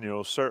Jackie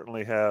Manuel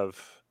certainly have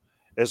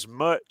as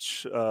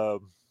much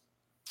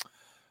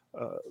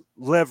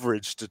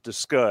leverage to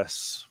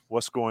discuss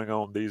what's going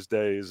on these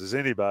days as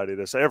anybody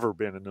that's ever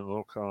been in the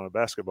North Carolina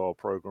basketball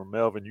program.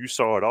 Melvin, you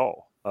saw it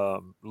all,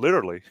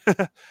 literally,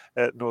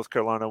 at North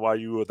Carolina while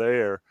you were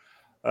there.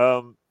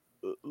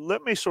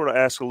 Let me sort of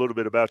ask a little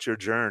bit about your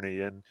journey.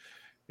 And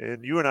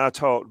you and I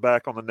talked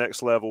back on the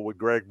Next Level with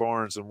Greg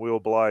Barnes and Will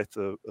Blythe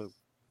a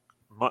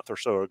month or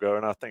so ago,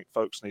 and I think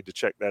folks need to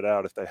check that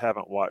out if they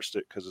haven't watched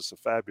it, because it's a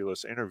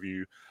fabulous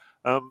interview.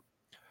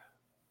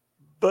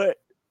 But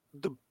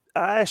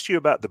I asked you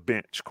about the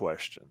bench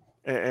question,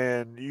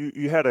 and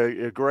you had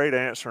a great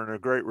answer and a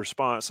great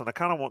response, and I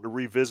kind of want to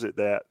revisit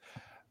that.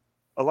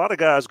 A lot of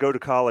guys go to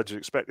college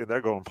expecting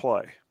they're going to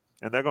play,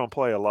 and they're going to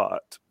play a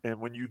lot.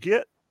 And when you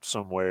get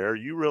somewhere,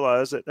 you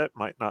realize that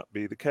might not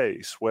be the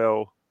case.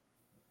 Well,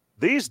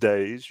 These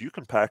days, you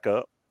can pack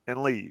up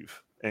and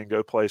leave and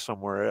go play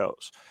somewhere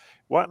else.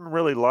 Wasn't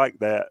really like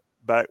that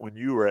back when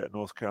you were at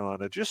North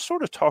Carolina. Just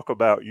sort of talk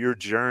about your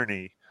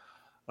journey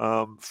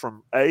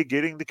from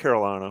getting to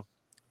Carolina,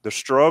 the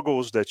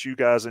struggles that you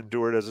guys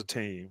endured as a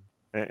team,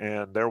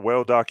 and they're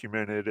well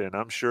documented. And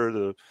I'm sure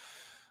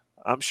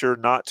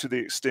not to the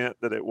extent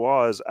that it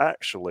was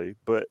actually,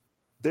 but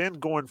then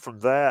going from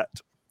that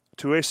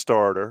to a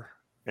starter,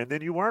 and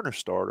then you weren't a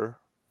starter,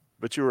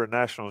 but you were a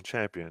national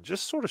champion.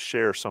 Just sort of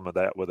share some of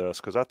that with us,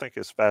 because I think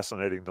it's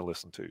fascinating to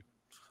listen to.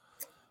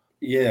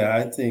 Yeah,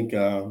 I think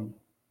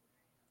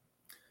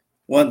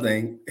one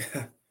thing,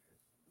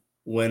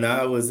 when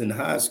I was in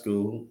high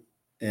school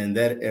in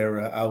that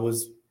era, I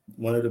was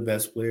one of the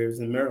best players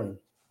in Maryland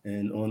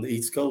and on the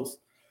East Coast.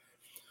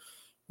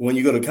 When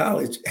you go to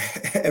college,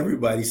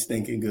 everybody's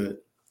thinking good.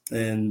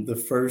 And the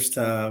first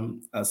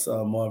time I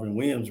saw Marvin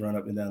Williams run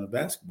up and down the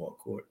basketball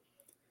court,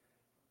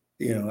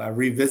 I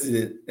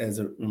revisited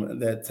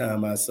that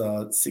time I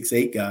saw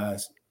 6'8"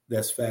 guys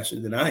that's faster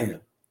than I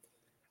am.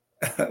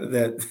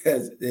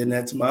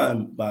 That's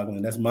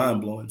mind-boggling. That's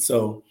mind-blowing.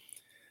 So,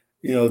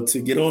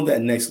 to get on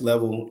that next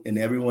level and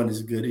everyone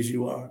as good as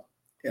you are,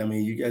 I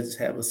mean, you guys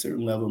have a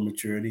certain level of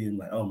maturity and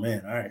like, oh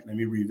man, all right, let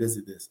me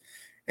revisit this.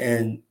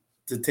 And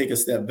to take a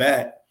step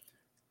back,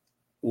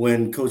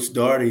 when Coach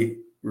Daugherty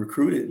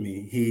recruited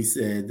me, he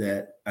said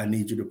that I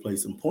need you to play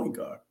some point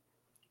guard.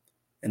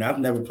 And I've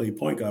never played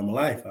point guard in my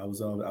life. I was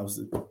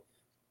a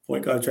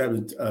point guard trapped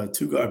in a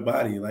two-guard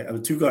body. Like I'm a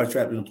two-guard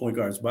trapped in a point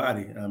guard's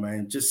body. I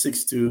mean, just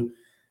 6'2",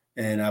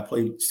 and I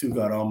played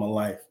two-guard all my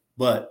life.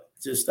 But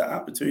just the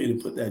opportunity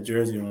to put that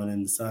jersey on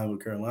and sign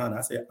with Carolina,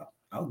 I said,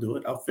 I'll do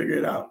it. I'll figure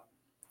it out.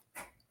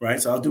 Right?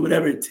 So I'll do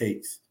whatever it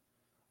takes.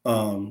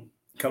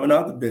 Coming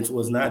off the bench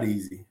was not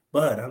easy.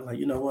 But I'm like,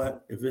 you know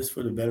what? If it's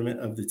for the betterment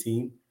of the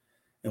team,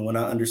 and when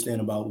I understand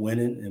about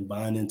winning and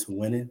buying into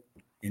winning,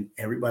 and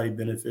everybody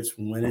benefits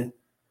from winning,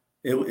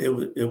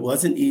 it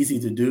wasn't easy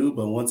to do.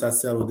 But once I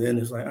settled in,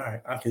 it's like, all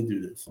right, I can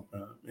do this.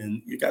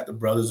 And you got the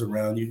brothers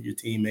around you, your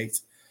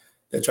teammates,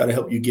 that try to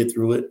help you get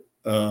through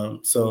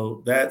it.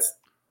 So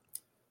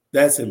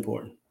that's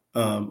important.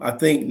 I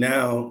think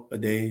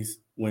nowadays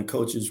when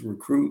coaches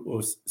recruit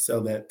or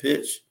sell that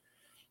pitch,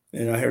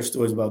 and I heard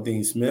stories about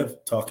Dean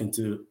Smith talking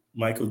to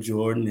Michael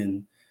Jordan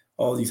and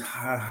all these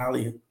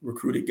highly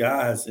recruited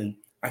guys, and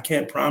I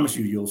can't promise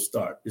you'll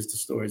start. It's the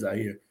stories I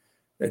hear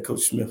that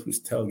Coach Smith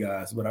used to tell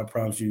guys, but I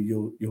promise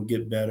you'll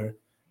get better.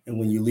 And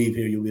when you leave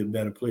here, you'll be a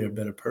better player, a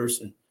better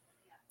person.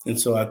 And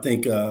so I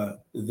think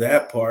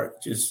that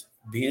part, just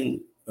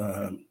being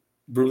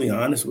brutally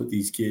honest with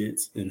these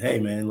kids and, hey,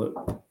 man,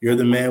 look, you're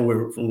the man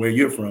from where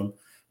you're from.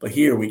 But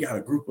here we got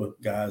a group of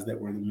guys that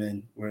were the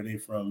men where they're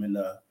from. And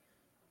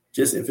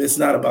just if it's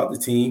not about the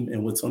team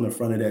and what's on the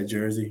front of that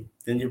jersey,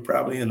 then you're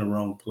probably in the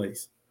wrong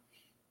place.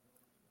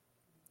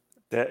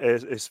 That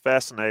is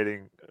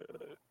fascinating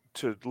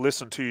to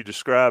listen to you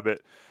describe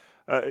it.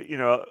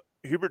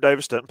 Hubert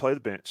Davis doesn't play the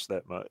bench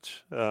that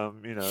much.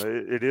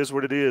 It is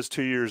what it is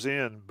 2 years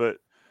in. But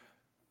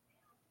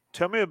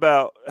tell me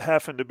about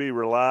having to be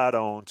relied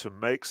on to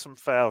make some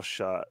foul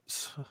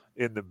shots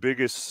on the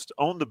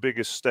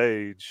biggest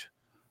stage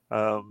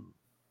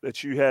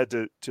that you had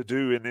to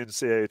do in the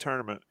NCAA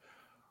tournament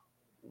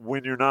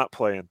when you're not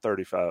playing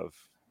 35,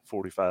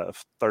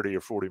 45, 30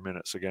 or 40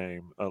 minutes a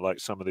game like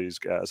some of these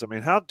guys. I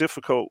mean, how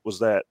difficult was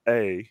that,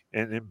 A,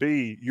 and then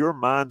B, your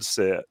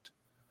mindset?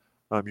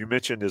 You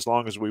mentioned as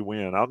long as we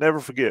win. I'll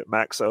never forget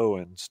Max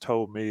Owens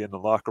told me in the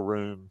locker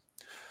room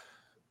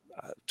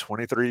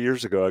 23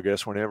 years ago, I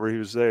guess, whenever he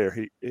was there,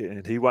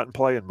 he wasn't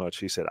playing much.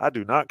 He said, I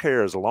do not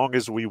care as long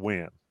as we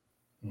win.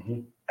 Mm-hmm.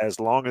 As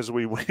long as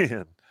we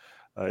win.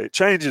 It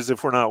changes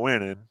if we're not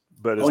winning,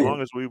 but as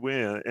long as we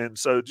win. And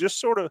so just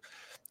sort of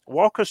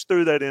walk us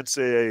through that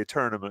NCAA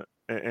tournament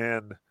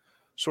and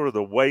sort of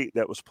the weight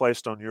that was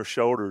placed on your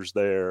shoulders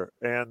there,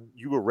 and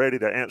you were ready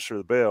to answer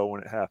the bell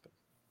when it happened.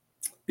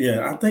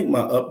 Yeah, I think my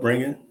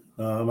upbringing,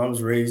 I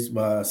was raised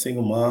by a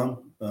single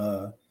mom,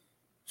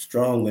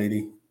 strong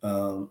lady,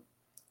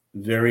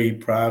 very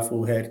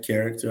prideful, had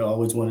character,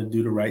 always wanted to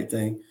do the right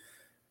thing.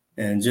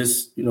 And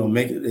just,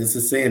 make it, it's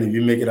a saying, if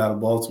you make it out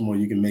of Baltimore,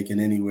 you can make it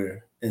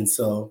anywhere. And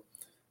so,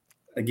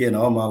 again,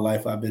 all my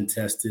life I've been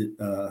tested.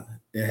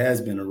 It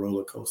has been a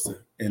roller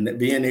coaster. And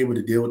being able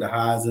to deal with the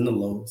highs and the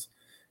lows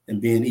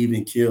and being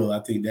even killed, I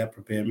think that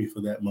prepared me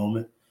for that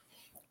moment.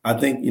 I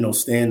think,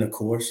 staying the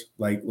course.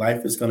 Like,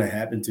 life is going to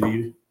happen to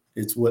you.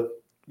 It's what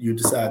you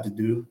decide to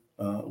do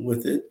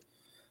with it.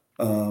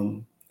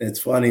 It's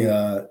funny,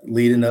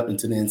 leading up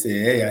into the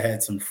NCAA, I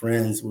had some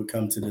friends who would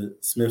come to the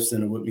Smith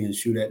Center with me and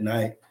shoot at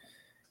night.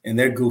 And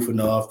they're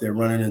goofing off. They're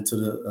running into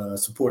the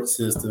support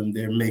system.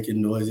 They're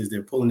making noises.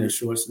 They're pulling their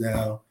shorts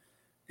down.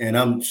 And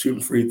I'm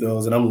shooting free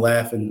throws, and I'm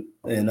laughing.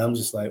 And I'm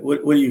just like, what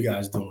are you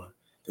guys doing?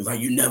 They're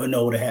like, you never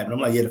know what'll happen. I'm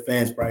like, yeah, the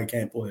fans probably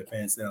can't pull their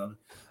pants down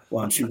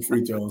while I'm shooting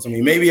free throws. I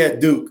mean, maybe at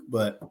Duke,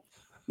 but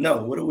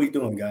no, what are we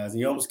doing, guys? And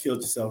you almost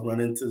killed yourself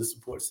running into the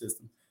support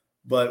system.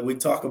 But we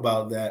talk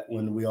about that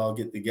when we all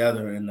get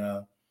together.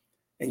 And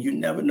And you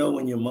never know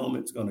when your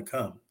moment's going to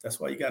come. That's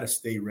why you got to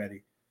stay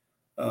ready.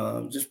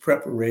 Just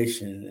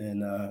preparation.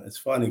 And it's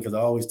funny because I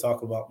always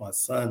talk about my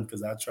son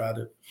because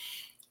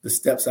the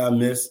steps I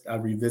missed, I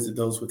revisit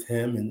those with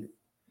him. And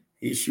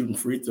he's shooting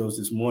free throws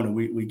this morning.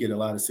 We get a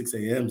lot of 6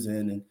 a.m.s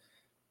in. And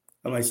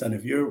I'm like, son,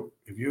 if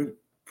you're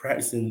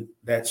practicing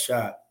that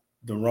shot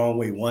the wrong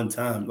way one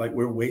time, like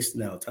we're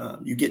wasting our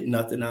time. You get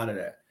nothing out of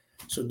that.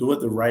 So do it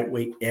the right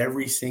way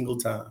every single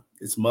time.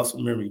 It's muscle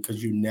memory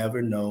because you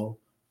never know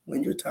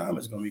when your time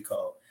is going to be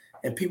called.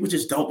 And people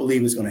just don't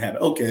believe it's going to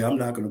happen. Okay, I'm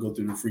not going to go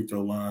through the free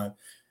throw line.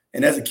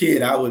 And as a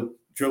kid, I would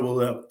dribble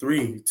up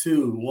 3,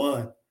 2,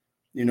 1,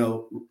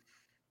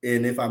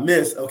 and if I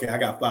miss, okay, I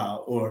got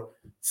fouled or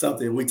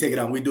something. We take it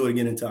out. We do it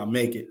again until I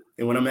make it.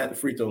 And when I'm at the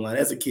free throw line,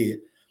 as a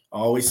kid,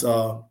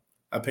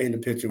 I painted the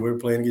picture. We were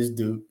playing against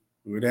Duke.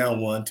 We were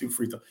down 1, 2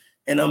 free throws.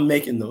 And I'm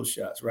making those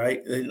shots,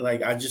 right?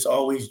 Like I just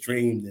always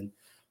dreamed and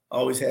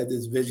always had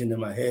this vision in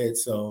my head.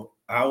 So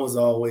I was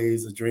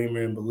always a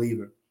dreamer and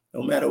believer,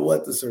 no matter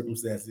what the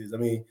circumstances. I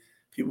mean,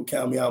 people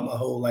count me out my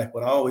whole life,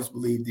 but I always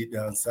believed deep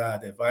down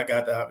inside that if I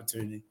got the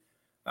opportunity,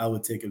 I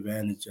would take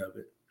advantage of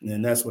it.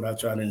 And that's what I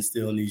try to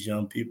instill in these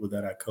young people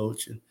that I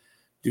coach and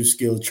do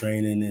skill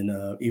training,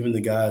 and even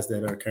the guys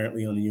that are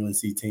currently on the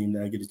UNC team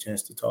that I get a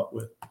chance to talk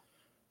with.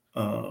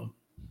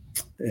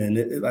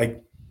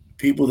 Like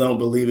people don't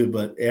believe it,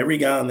 but every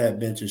guy on that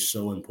bench is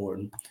so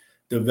important.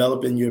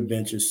 Developing your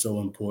bench is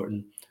so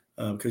important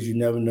because you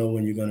never know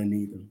when you're going to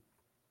need them.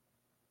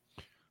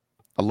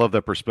 I love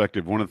that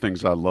perspective. One of the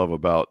things I love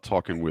about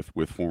talking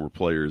with former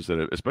players,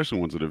 that especially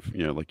ones that have,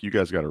 like you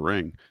guys got a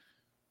ring,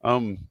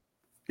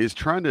 is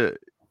trying to,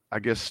 I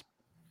guess,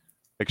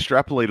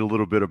 extrapolate a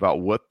little bit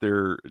about what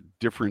their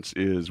difference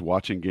is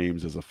watching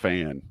games as a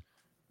fan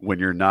when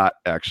you're not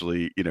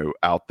actually,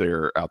 out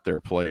there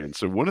playing.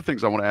 So one of the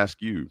things I want to ask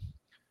you,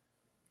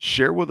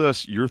 share with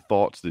us your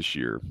thoughts this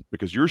year,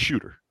 because you're a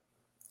shooter.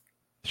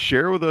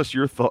 Share with us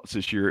your thoughts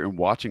this year in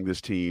watching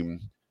this team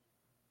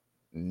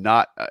and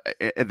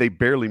they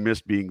barely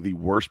missed being the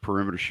worst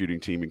perimeter shooting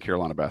team in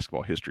Carolina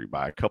basketball history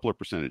by a couple of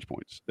percentage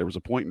points. There was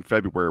a point in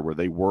February where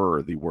they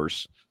were the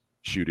worst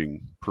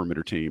shooting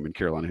perimeter team in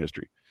Carolina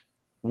history.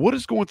 What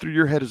is going through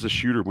your head as a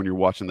shooter when you're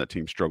watching that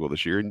team struggle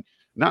this year? And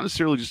not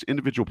necessarily just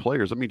individual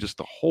players. I mean, just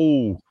the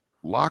whole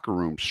locker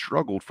room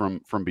struggled from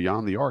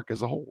beyond the arc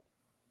as a whole.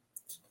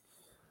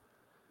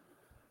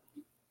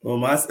 Well,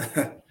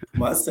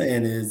 my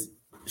saying is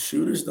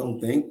shooters don't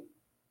think,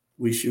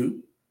 we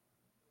shoot.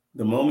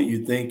 The moment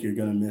you think, you're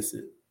going to miss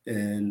it.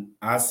 And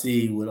I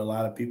see what a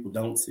lot of people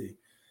don't see.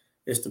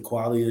 It's the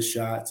quality of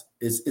shots.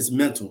 It's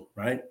mental,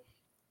 right?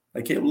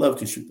 Like Caleb Love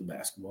can shoot the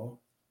basketball.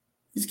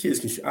 These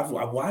kids can shoot. I've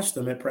watched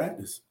them at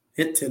practice,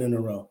 hit 10 in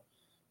a row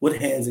with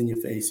hands in your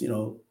face,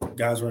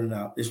 guys running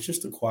out. It's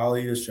just the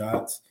quality of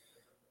shots,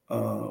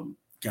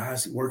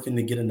 guys working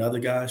to get another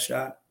guy's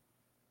shot.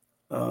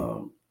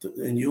 And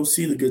you'll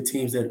see the good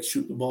teams that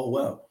shoot the ball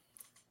well.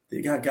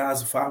 They got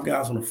 5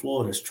 guys on the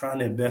floor that's trying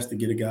their best to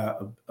get a guy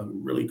a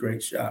really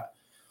great shot.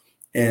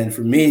 And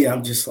for me,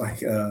 I'm just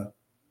like,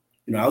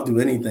 I'll do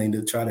anything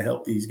to try to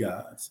help these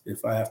guys.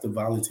 If I have to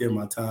volunteer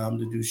my time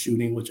to do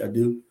shooting, which I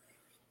do,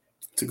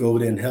 to go over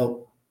there and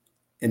help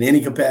in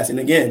any capacity. And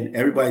again,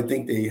 everybody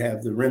think they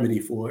have the remedy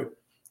for it.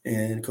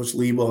 And Coach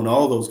Lebo and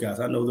all those guys,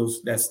 I know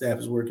that staff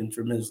is working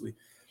tremendously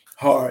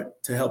hard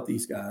to help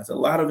these guys. A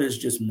lot of it is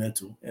just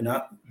mental. And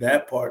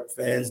that part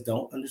fans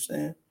don't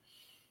understand.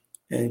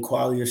 And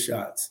quality of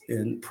shots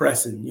and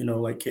pressing,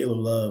 like Caleb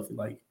Love,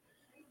 like,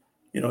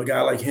 a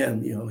guy like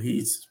him,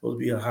 he's supposed to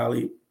be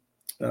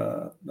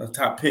a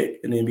top pick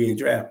in the NBA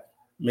draft.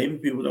 Maybe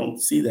people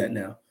don't see that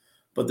now,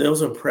 but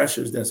those are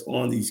pressures that's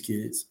on these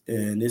kids,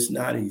 and it's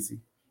not easy.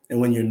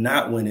 And when you're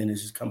not winning,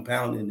 it's just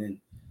compounding, and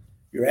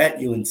you're at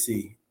UNC.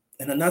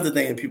 And another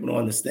thing that people don't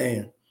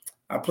understand,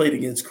 I played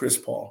against Chris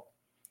Paul,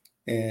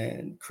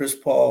 and Chris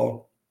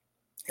Paul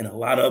and a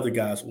lot of other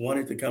guys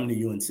wanted to come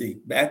to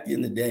UNC. Back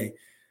in the day,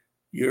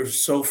 you're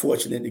so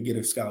fortunate to get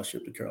a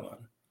scholarship to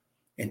Carolina.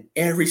 And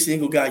every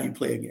single guy you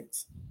play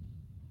against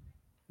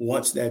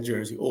wants that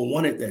jersey or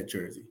wanted that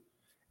jersey.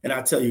 And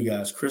I tell you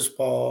guys, Chris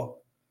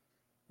Paul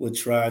would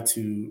try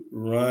to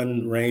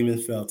run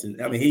Raymond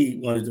Felton. I mean, he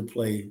wanted to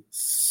play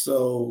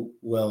so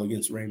well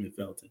against Raymond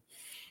Felton.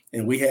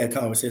 And we had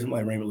conversations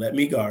like, Raymond, let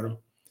me guard him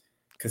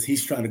because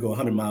he's trying to go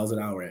 100 miles an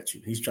hour at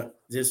you. He's trying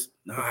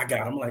I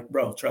got him. I'm like,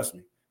 bro, trust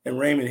me. And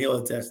Raymond,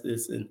 he'll attest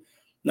this. And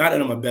not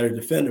that I'm a better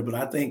defender, but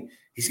I think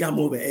he's got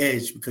more of an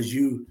edge because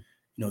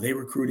they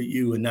recruited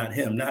you and not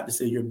him. Not to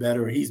say you're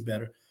better or he's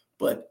better,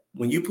 but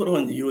when you put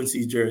on the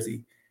UNC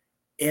jersey,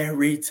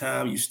 every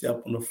time you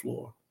step on the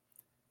floor,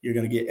 you're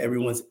going to get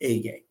everyone's A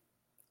game.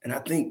 And I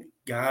think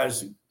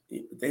guys,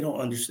 they don't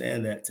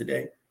understand that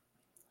today,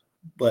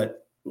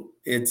 but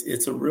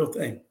it's a real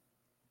thing.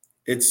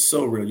 It's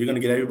so real. You're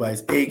going to get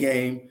everybody's A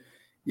game.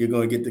 You're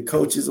going to get the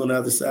coaches on the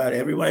other side.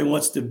 Everybody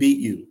wants to beat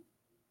you.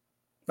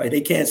 Like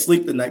they can't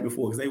sleep the night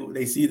before because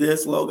they see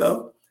this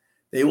logo.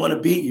 They want to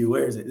beat you.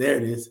 Where is it? There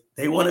it is.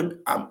 They want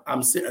to.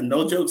 I'm sitting.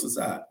 No jokes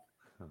aside.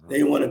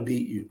 They want to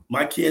beat you.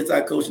 My kids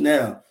I coach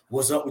now,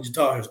 what's up with your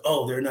Tar Heels?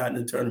 Oh, they're not in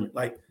the tournament.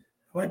 I'm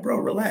like, bro,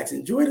 relax.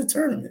 Enjoy the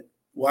tournament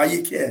while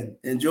you can.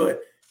 Enjoy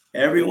it.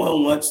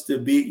 Everyone wants to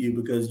beat you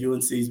because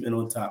UNC's been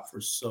on top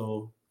for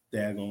so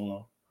daggone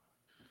long.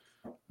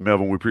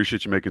 Melvin, we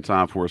appreciate you making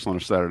time for us on a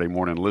Saturday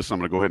morning. Listen, I'm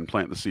going to go ahead and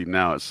plant the seed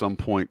now. At some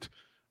point,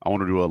 I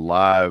want to do a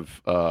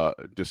live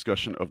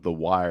discussion of The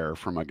Wire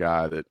from a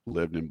guy that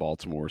lived in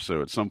Baltimore.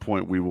 So at some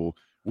point, we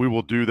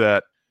will do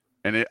that.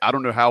 And I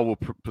don't know how we'll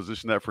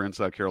position that for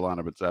Inside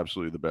Carolina, but it's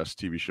absolutely the best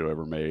TV show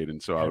ever made.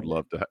 And so I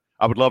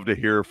would love to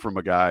hear from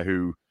a guy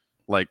who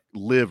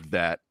lived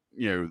that,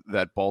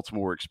 that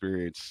Baltimore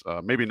experience.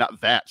 Maybe not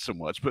that so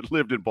much, but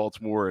lived in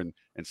Baltimore and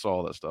saw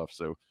all that stuff.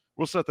 So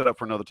we'll set that up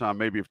for another time.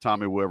 Maybe if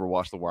Tommy will ever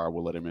watch The Wire,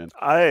 we'll let him in.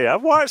 Hey,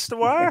 I've watched The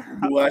Wire.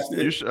 You watched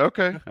it?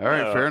 Okay. All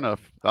right. Fair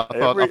enough. I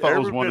thought it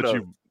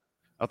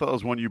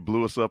was one you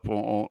blew us up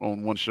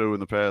on one show in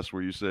the past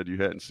where you said you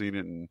hadn't seen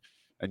it and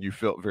you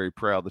felt very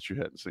proud that you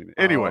hadn't seen it.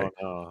 Anyway,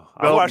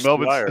 I watched The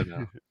Wire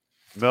now.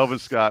 Melvin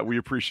Scott, we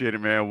appreciate it,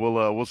 man.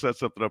 We'll set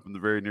something up in the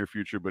very near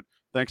future, but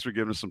thanks for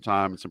giving us some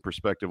time and some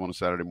perspective on a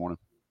Saturday morning.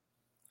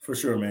 For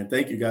sure, man.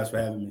 Thank you guys for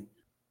having me.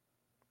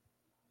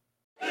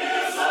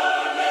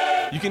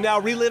 You can now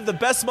relive the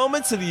best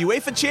moments of the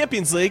UEFA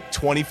Champions League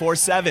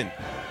 24/7.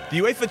 The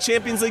UEFA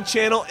Champions League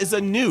channel is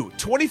a new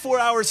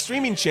 24-hour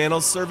streaming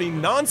channel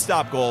serving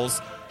non-stop goals,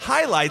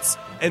 highlights,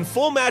 and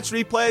full match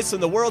replays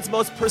from the world's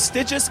most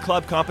prestigious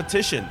club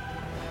competition.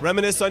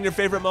 Reminisce on your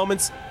favorite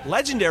moments,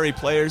 legendary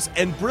players,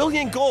 and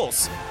brilliant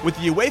goals with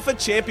the UEFA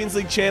Champions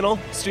League channel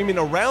streaming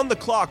around the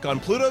clock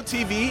on Pluto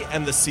TV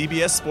and the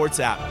CBS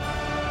Sports app.